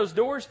walk in those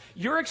doors,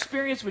 your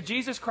experience with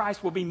Jesus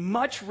Christ will be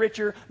much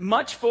richer,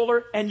 much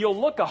fuller, and you'll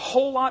look a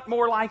whole lot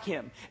more like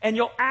Him. And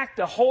you'll act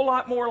a whole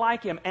lot more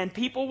like Him. And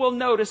people will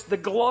notice the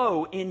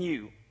glow in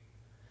you.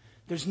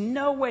 There's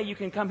no way you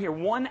can come here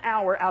 1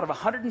 hour out of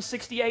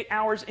 168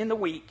 hours in the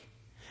week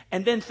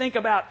and then think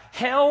about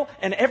hell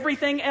and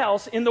everything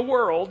else in the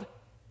world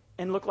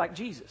and look like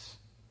Jesus.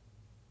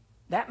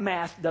 That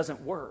math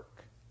doesn't work.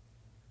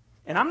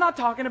 And I'm not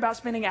talking about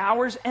spending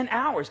hours and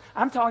hours.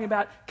 I'm talking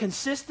about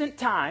consistent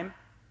time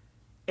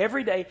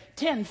every day,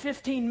 10,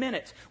 15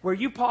 minutes, where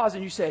you pause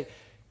and you say,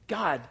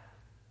 God,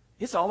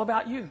 it's all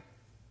about you.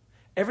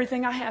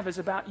 Everything I have is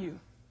about you.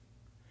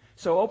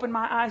 So open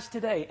my eyes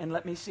today and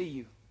let me see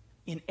you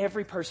in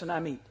every person I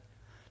meet.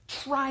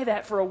 Try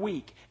that for a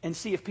week and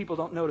see if people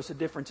don't notice a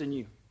difference in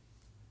you.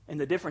 And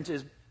the difference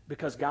is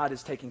because God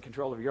is taking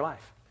control of your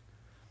life.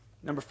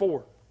 Number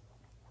 4.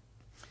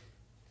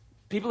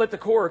 People at the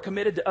core are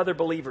committed to other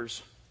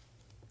believers.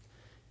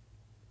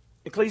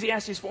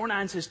 Ecclesiastes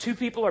 4:9 says, 2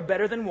 people are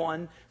better than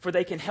one, for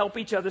they can help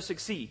each other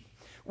succeed.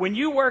 When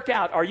you work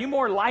out, are you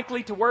more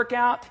likely to work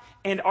out,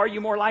 and are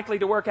you more likely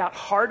to work out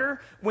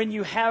harder when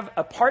you have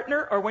a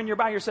partner or when you're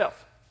by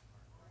yourself?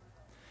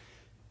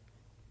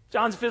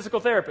 John's a physical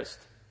therapist.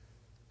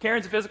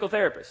 Karen's a physical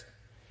therapist.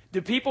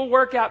 Do people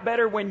work out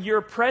better when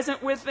you're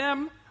present with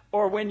them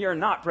or when you're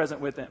not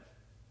present with them?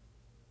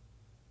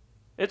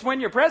 It's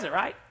when you're present,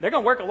 right? They're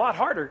going to work a lot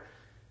harder.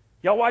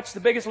 Y'all watch The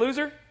Biggest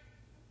Loser?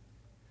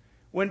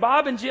 When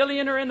Bob and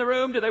Jillian are in the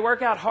room, do they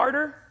work out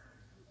harder?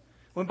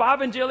 When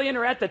Bob and Jillian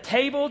are at the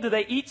table, do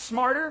they eat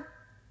smarter?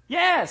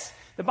 Yes.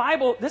 The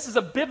Bible, this is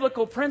a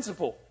biblical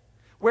principle.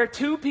 Where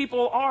 2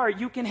 people are,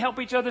 you can help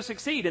each other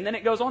succeed. And then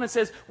it goes on and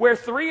says, where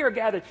 3 are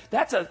gathered,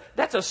 that's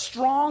a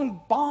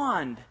strong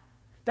bond.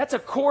 That's a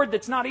cord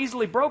that's not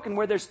easily broken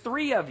where there's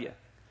 3 of you.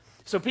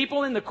 So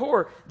people in the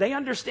core, they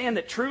understand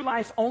that true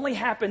life only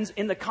happens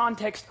in the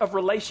context of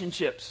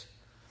relationships.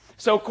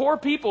 So core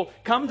people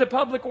come to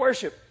public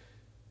worship.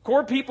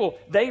 Core people,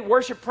 they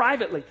worship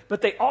privately,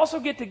 but they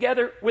also get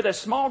together with a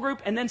small group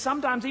and then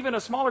sometimes even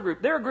a smaller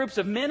group. There are groups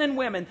of men and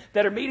women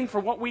that are meeting for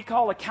what we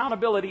call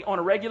accountability on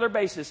a regular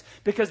basis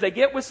because they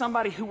get with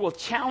somebody who will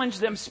challenge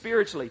them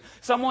spiritually,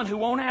 someone who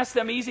won't ask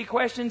them easy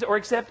questions or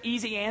accept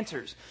easy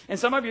answers. And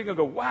some of you are going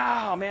to go,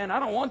 wow, man, I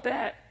don't want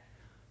that.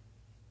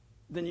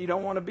 Then you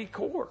don't want to be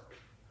core.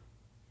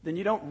 Then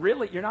you're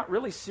not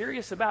really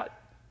serious about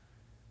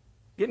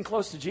getting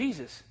close to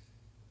Jesus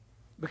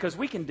because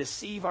we can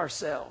deceive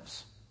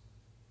ourselves.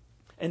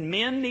 And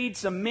men need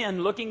some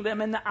men looking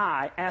them in the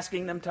eye,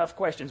 asking them tough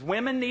questions.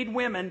 Women need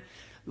women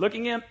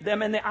looking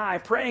them in the eye,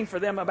 praying for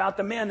them about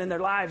the men in their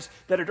lives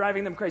that are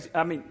driving them crazy.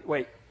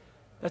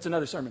 That's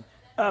another sermon.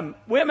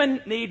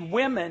 Women need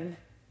women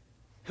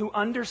who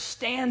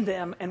understand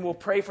them and will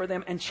pray for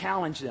them and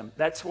challenge them.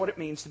 That's what it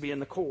means to be in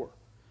the core.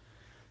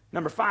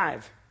 Number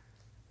 5,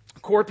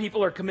 core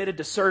people are committed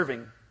to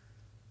serving.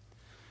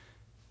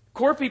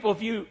 Core people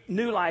view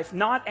New Life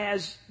not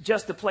as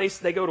just a place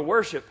they go to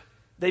worship.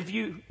 They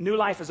view New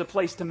Life as a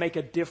place to make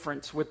a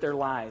difference with their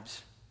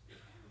lives.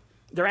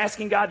 They're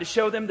asking God to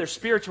show them their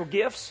spiritual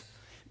gifts.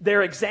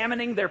 They're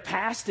examining their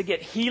past to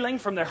get healing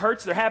from their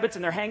hurts, their habits,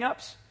 and their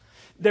hang-ups.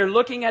 They're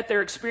looking at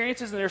their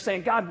experiences and they're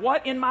saying, God,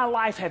 what in my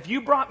life have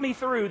you brought me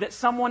through that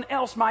someone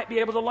else might be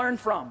able to learn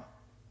from?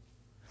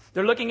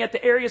 They're looking at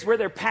the areas where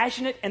they're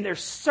passionate and they're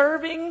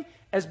serving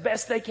as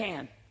best they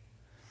can.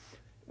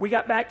 We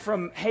got back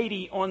from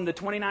Haiti on the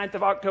 29th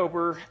of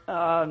October,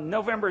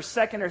 November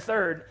 2nd or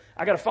 3rd.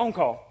 I got a phone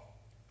call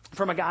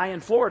from a guy in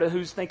Florida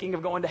who's thinking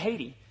of going to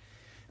Haiti.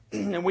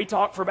 And we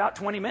talked for about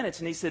 20 minutes,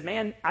 and he said,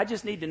 man, I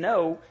just need to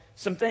know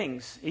some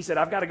things. He said,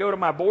 I've got to go to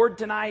my board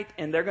tonight,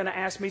 and they're going to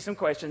ask me some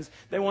questions.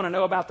 They want to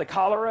know about the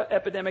cholera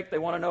epidemic. They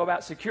want to know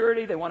about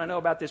security. They want to know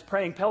about this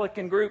Praying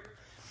Pelican group.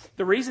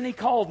 The reason he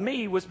called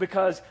me was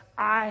because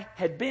I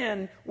had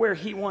been where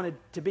he wanted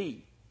to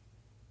be.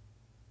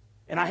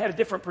 And I had a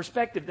different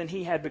perspective than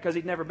he had because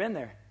he'd never been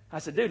there. I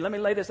said, dude, let me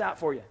lay this out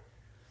for you.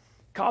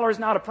 Cholera is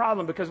not a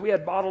problem because we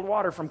had bottled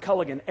water from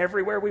Culligan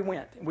everywhere we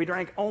went. We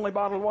drank only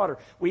bottled water.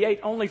 We ate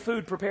only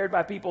food prepared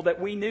by people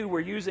that we knew were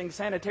using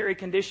sanitary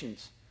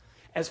conditions.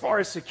 As far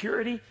as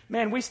security,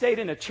 man, we stayed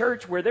in a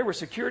church where there were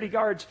security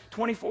guards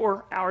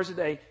 24 hours a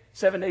day,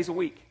 7 days a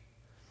week.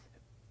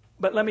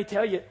 But let me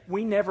tell you,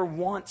 we never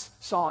once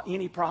saw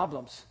any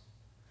problems.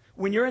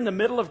 When you're in the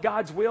middle of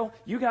God's will,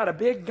 you got a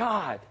big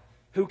God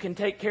who can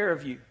take care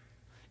of you.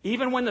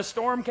 Even when the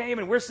storm came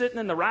and we're sitting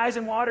in the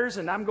rising waters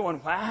and I'm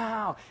going,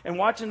 wow, and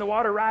watching the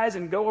water rise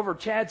and go over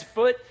Chad's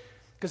foot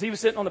because he was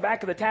sitting on the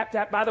back of the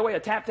tap-tap. By the way, a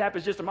tap-tap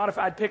is just a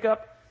modified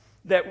pickup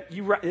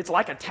it's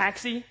like a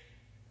taxi.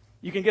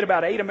 You can get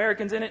about 8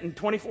 Americans in it and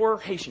 24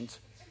 Haitians.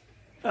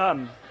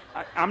 I'm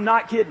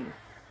not kidding.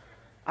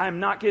 I'm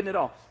not kidding at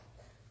all.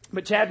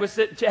 But Chad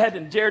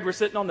and Jared were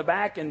sitting on the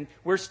back, and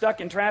we're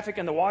stuck in traffic,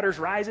 and the water's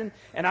rising,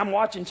 and I'm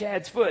watching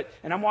Chad's foot,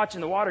 and I'm watching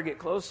the water get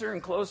closer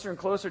and closer and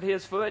closer to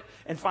his foot,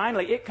 and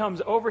finally it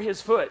comes over his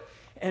foot.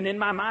 And in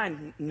my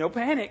mind, no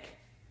panic.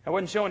 I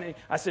wasn't showing it.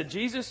 I said,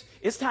 Jesus,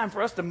 it's time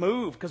for us to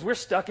move because we're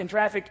stuck in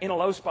traffic in a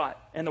low spot,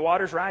 and the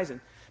water's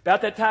rising.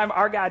 About that time,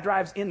 our guy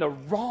drives in the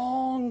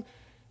wrong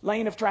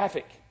lane of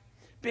traffic.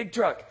 Big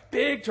truck.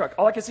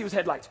 All I could see was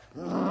headlights.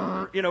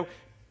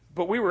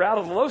 But we were out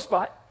of the low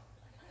spot.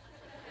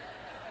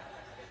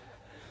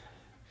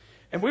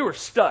 And we were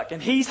stuck,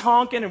 and he's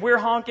honking, and we're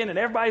honking, and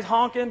everybody's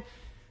honking,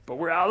 but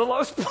we're out of the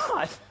low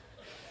spot.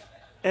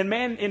 And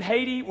man, in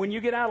Haiti, when you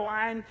get out of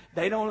line,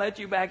 they don't let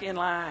you back in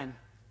line.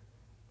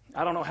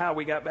 I don't know how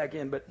we got back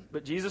in,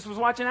 but Jesus was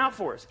watching out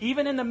for us,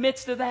 even in the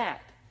midst of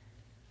that.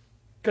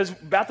 Because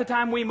about the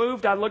time we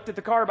moved, I looked at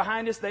the car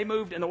behind us, they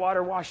moved, and the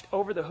water washed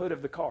over the hood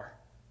of the car.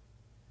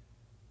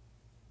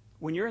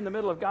 When you're in the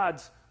middle of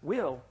God's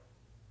will,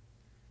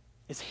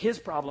 it's His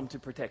problem to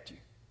protect you.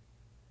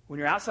 When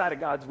you're outside of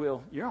God's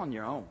will, you're on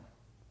your own.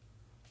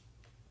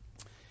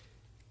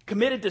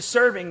 Committed to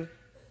serving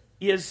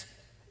is,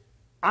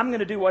 I'm going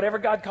to do whatever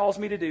God calls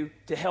me to do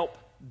to help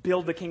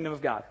build the kingdom of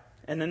God.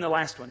 And then the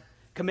last one,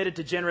 committed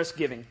to generous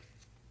giving.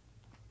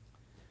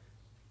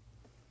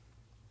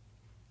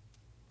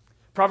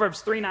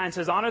 Proverbs 3:9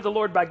 says, honor the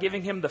Lord by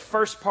giving Him the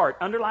first part.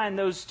 Underline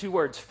those 2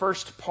 words,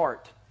 first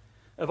part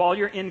of all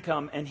your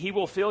income, and He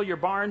will fill your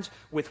barns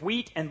with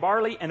wheat and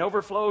barley and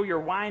overflow your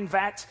wine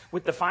vats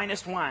with the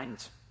finest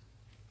wines.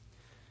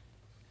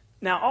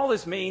 Now, all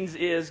this means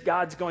is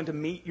God's going to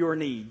meet your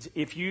needs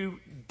if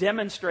you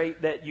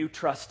demonstrate that you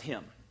trust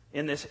Him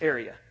in this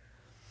area.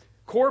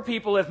 Core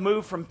people have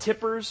moved from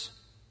tippers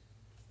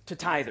to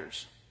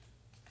tithers.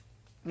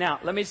 Now,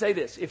 let me say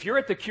this. If you're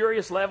at the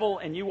curious level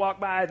and you walk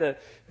by the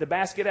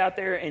basket out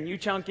there and you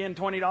chunk in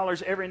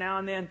 $20 every now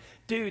and then,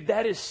 dude,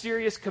 that is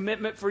serious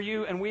commitment for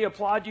you, and we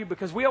applaud you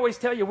because we always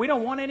tell you we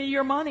don't want any of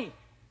your money.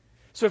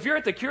 So if you're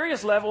at the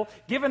curious level,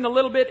 giving a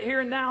little bit here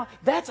and now,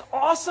 that's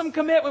awesome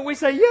commitment. We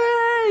say,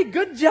 yay,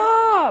 good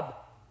job.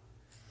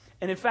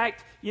 And in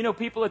fact,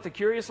 people at the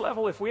curious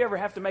level, if we ever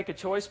have to make a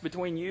choice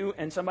between you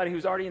and somebody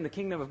who's already in the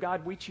kingdom of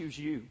God, we choose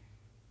you.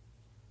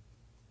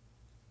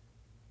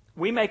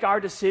 We make our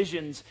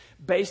decisions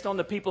based on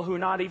the people who are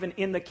not even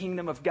in the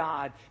kingdom of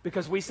God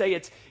because we say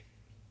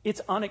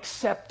it's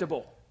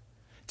unacceptable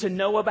to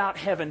know about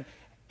heaven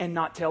and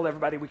not tell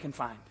everybody we can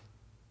find.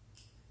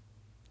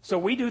 So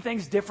we do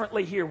things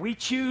differently here. We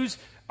choose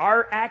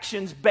our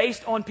actions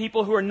based on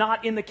people who are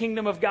not in the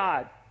kingdom of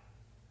God.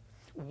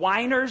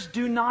 Whiners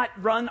do not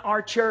run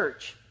our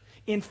church.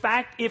 In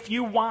fact, if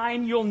you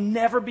whine, you'll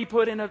never be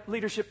put in a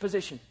leadership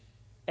position.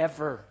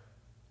 Ever.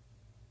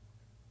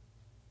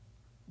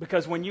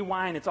 Because when you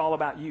whine, it's all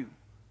about you.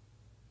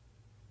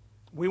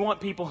 We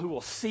want people who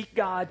will seek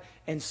God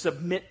and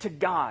submit to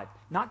God,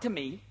 not to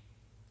me.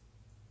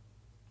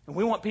 And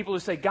we want people who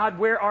say, God,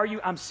 where are you?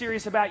 I'm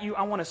serious about you.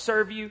 I want to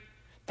serve you.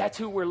 That's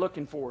who we're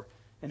looking for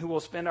and who we'll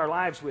spend our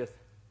lives with.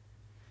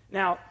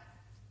 Now,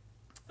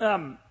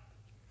 all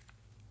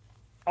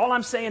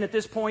I'm saying at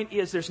this point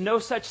is there's no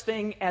such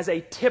thing as a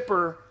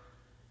tipper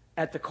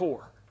at the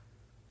core.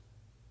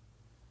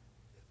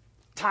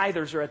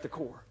 Tithers are at the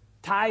core.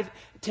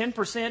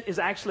 10% is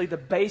actually the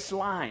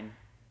baseline.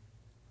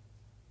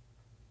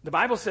 The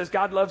Bible says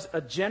God loves a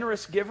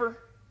generous giver.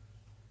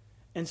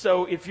 And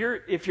so if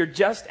you're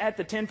just at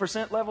the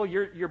 10% level,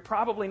 you're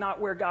probably not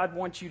where God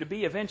wants you to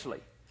be eventually.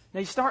 Now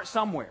you start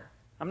somewhere.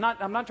 I'm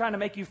not trying to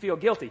make you feel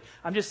guilty.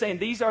 I'm just saying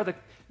these are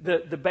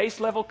the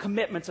base level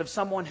commitments of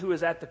someone who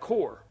is at the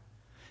core.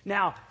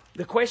 Now,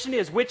 the question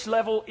is, which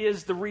level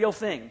is the real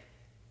thing?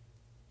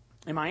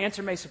 And my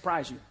answer may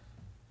surprise you.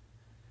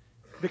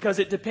 because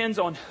it depends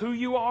on who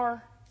you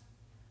are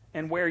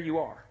and where you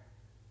are.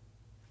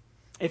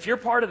 If you're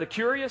part of the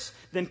curious,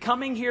 then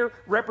coming here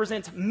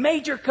represents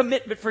major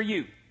commitment for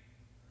you.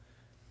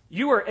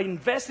 You are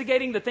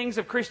investigating the things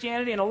of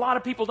Christianity, and a lot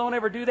of people don't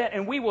ever do that,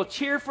 and we will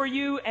cheer for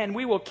you, and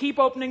we will keep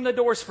opening the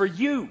doors for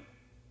you.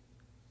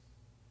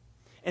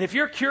 And if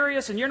you're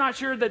curious and you're not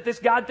sure that this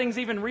God thing's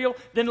even real,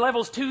 then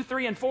levels 2,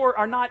 3, and 4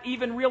 are not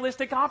even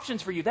realistic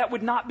options for you. That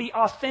would not be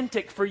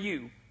authentic for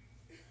you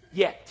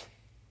yet.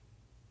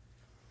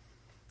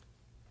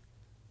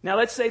 Now,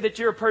 let's say that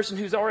you're a person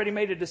who's already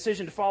made a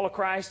decision to follow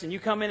Christ, and you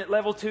come in at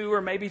level 2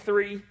 or maybe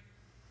 3.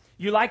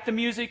 You like the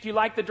music, you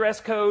like the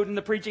dress code, and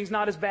the preaching's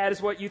not as bad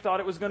as what you thought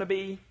it was going to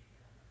be.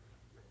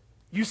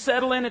 You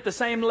settle in at the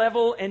same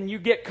level and you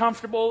get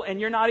comfortable and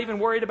you're not even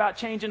worried about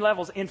changing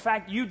levels. In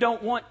fact, you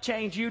don't want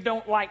change. You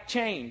don't like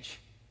change.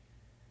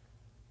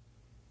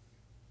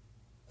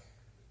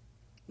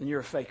 Then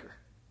you're a faker.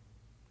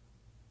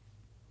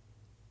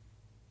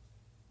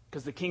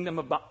 Because the kingdom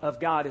of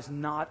God is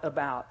not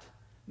about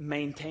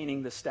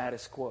maintaining the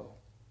status quo.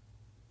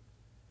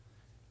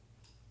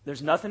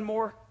 There's nothing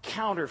more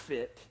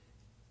counterfeit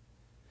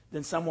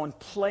than someone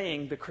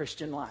playing the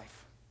Christian life.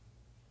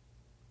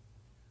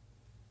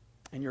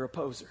 And you're a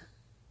poser.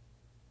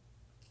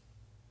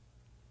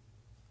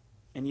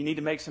 And you need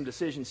to make some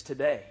decisions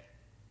today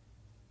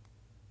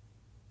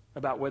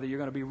about whether you're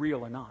going to be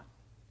real or not.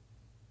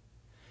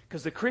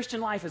 Because the Christian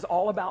life is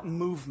all about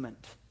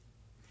movement.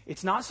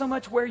 It's not so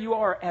much where you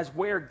are as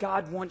where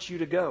God wants you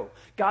to go.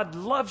 God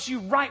loves you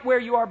right where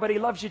you are, but He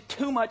loves you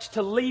too much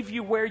to leave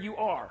you where you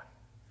are.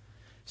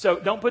 So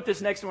don't put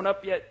this next one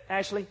up yet,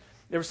 Ashley.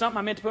 There was something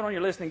I meant to put on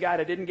your listening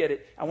guide. I didn't get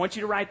it. I want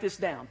you to write this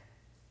down.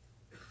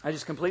 I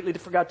just completely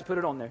forgot to put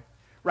it on there.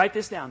 Write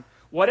this down.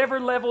 Whatever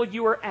level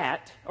you are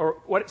at,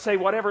 or say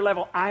whatever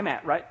level I'm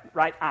at, right?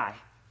 Write I.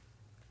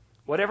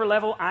 Whatever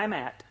level I'm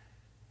at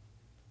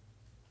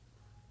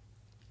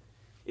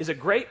is a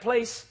great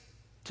place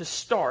to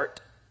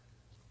start.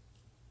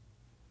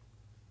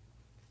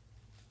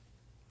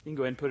 You can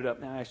go ahead and put it up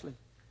now, Ashley.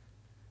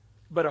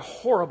 But a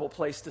horrible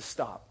place to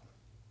stop.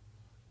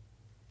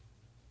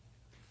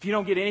 If you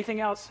don't get anything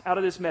else out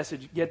of this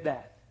message, get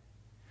that.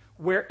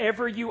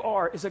 Wherever you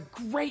are is a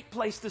great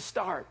place to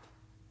start.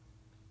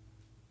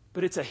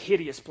 But it's a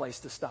hideous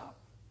place to stop.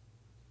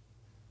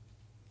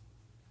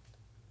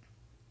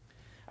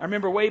 I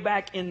remember way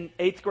back in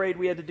 8th grade,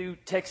 we had to do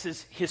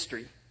Texas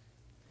history.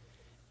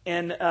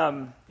 And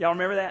y'all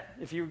remember that?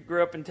 If you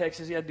grew up in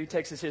Texas, you had to do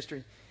Texas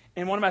history.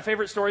 And one of my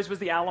favorite stories was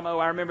the Alamo.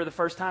 I remember the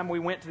first time we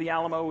went to the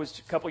Alamo was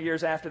a couple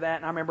years after that.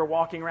 And I remember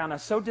walking around. I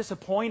was so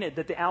disappointed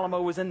that the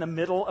Alamo was in the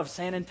middle of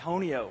San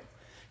Antonio,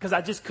 because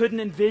I just couldn't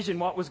envision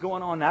what was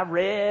going on. I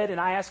read and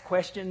I asked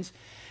questions.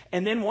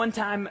 And then one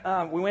time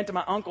we went to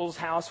my uncle's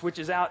house, which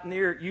is out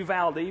near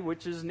Uvalde,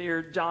 which is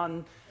near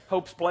John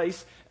Hope's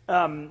place.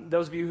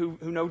 Those of you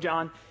who know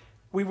John.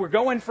 We were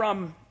going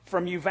from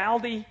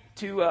Uvalde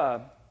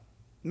to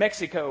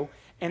Mexico,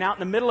 and out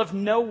in the middle of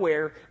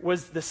nowhere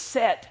was the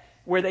set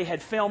where they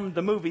had filmed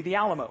the movie The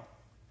Alamo.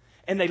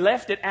 And they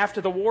left it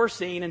after the war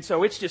scene, and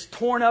so it's just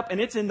torn up,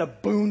 and it's in the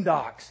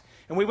boondocks.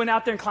 And we went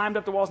out there and climbed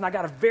up the walls, and I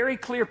got a very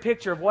clear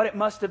picture of what it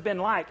must have been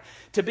like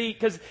to be,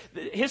 because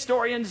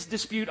historians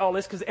dispute all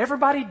this, because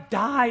everybody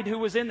died who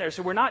was in there.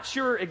 So we're not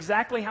sure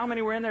exactly how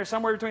many were in there,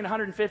 somewhere between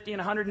 150 and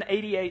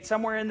 188,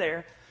 somewhere in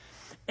there.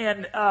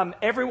 And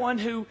everyone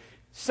who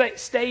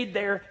stayed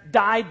there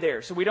died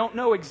there. So we don't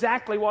know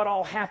exactly what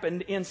all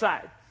happened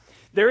inside.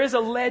 There is a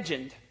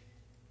legend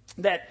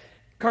that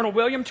Colonel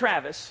William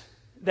Travis,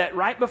 that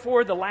right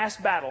before the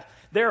last battle,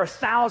 there are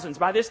thousands.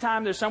 By this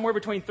time, there's somewhere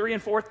between 3,000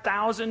 and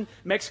 4,000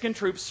 Mexican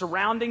troops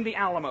surrounding the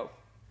Alamo.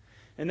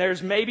 And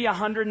there's maybe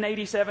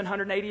 187,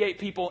 188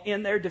 people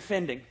in there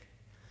defending.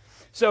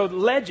 So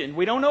legend,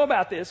 we don't know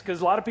about this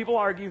because a lot of people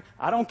argue.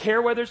 I don't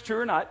care whether it's true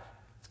or not.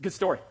 It's a good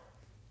story.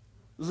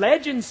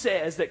 Legend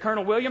says that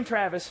Colonel William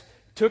Travis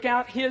took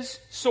out his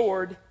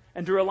sword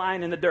and drew a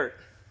line in the dirt.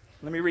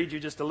 Let me read you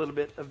just a little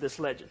bit of this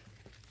legend.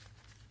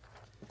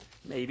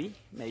 Maybe,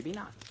 maybe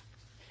not.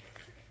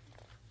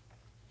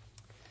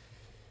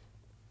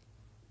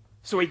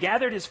 So he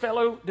gathered his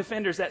fellow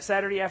defenders that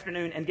Saturday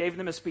afternoon and gave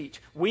them a speech.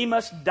 "We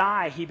must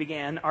die," he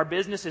began. "Our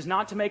business is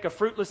not to make a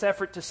fruitless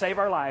effort to save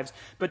our lives,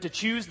 but to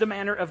choose the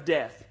manner of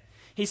death."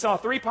 He saw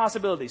three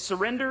possibilities: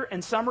 surrender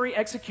and summary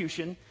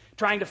execution,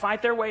 trying to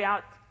fight their way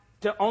out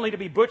only to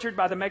be butchered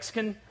by the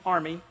Mexican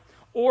army,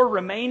 or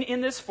remain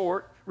in this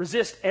fort,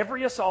 resist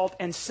every assault,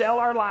 and sell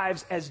our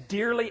lives as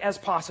dearly as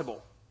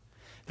possible.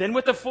 Then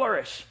with a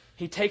flourish,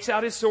 he takes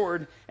out his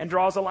sword and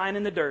draws a line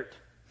in the dirt.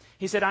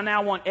 He said, "I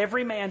now want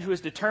every man who is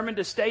determined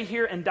to stay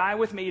here and die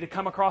with me to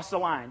come across the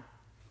line."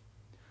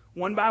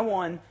 One by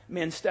one,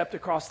 men stepped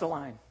across the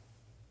line.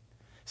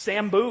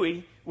 Sam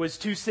Bowie was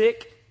too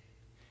sick,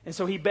 and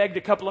so he begged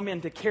a couple of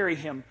men to carry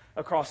him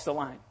across the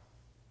line.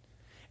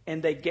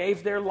 And they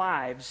gave their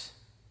lives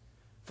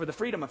for the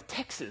freedom of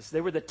Texas.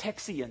 They were the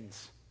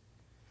Texians.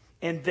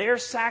 And their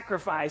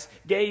sacrifice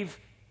gave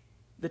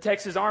the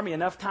Texas Army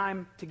enough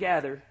time to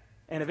gather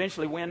and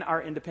eventually win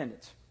our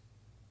independence.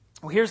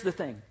 Well, here's the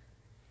thing.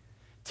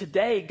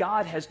 Today,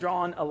 God has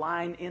drawn a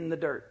line in the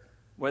dirt.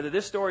 Whether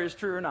this story is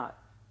true or not,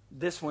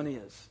 this one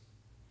is.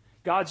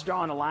 God's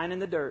drawn a line in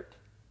the dirt,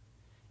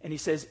 and he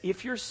says,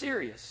 if you're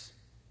serious,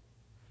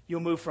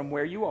 you'll move from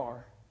where you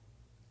are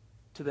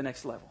to the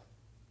next level.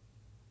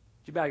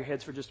 Would you bow your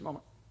heads for just a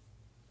moment?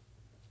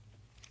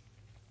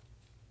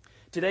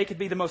 Today could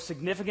be the most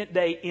significant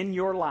day in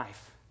your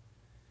life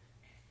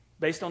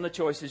based on the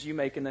choices you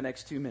make in the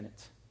next 2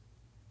 minutes.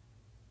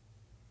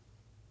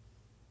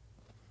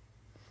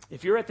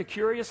 If you're at the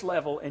curious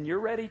level and you're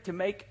ready to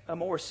make a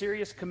more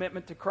serious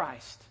commitment to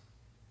Christ,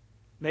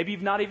 maybe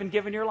you've not even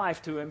given your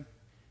life to him,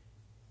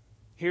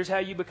 here's how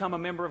you become a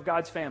member of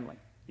God's family.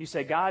 You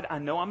say, God, I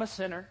know I'm a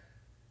sinner.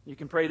 You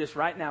can pray this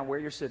right now where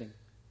you're sitting.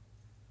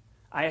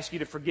 I ask you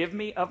to forgive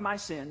me of my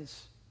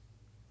sins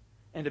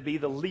and to be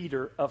the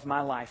leader of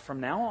my life from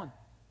now on.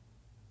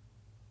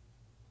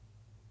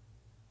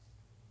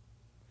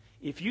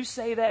 If you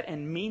say that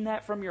and mean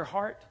that from your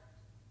heart,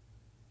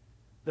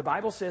 the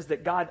Bible says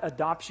that God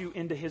adopts you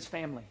into his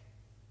family.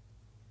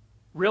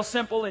 Real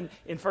simple, in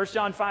 1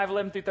 John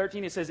 5:11 through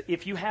 13, it says,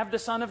 if you have the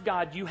Son of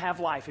God, you have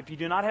life. If you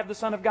do not have the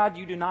Son of God,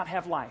 you do not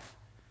have life.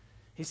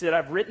 He said,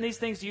 I've written these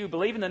things to you,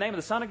 believe in the name of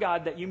the Son of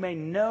God, that you may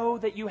know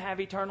that you have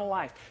eternal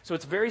life. So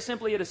it's very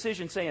simply a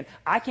decision saying,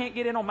 I can't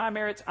get in on my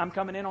merits, I'm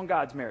coming in on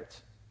God's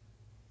merits.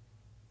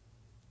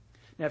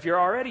 Now, if you're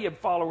already a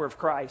follower of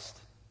Christ,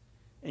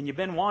 and you've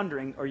been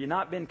wandering, or you've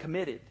not been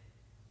committed,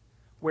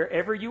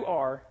 wherever you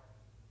are,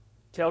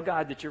 tell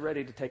God that you're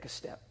ready to take a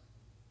step.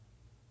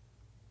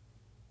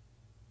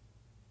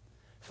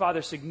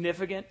 Father,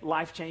 significant,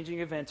 life-changing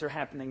events are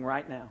happening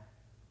right now.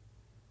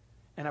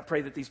 And I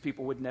pray that these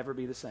people would never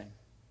be the same.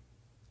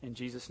 In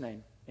Jesus'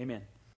 name, amen.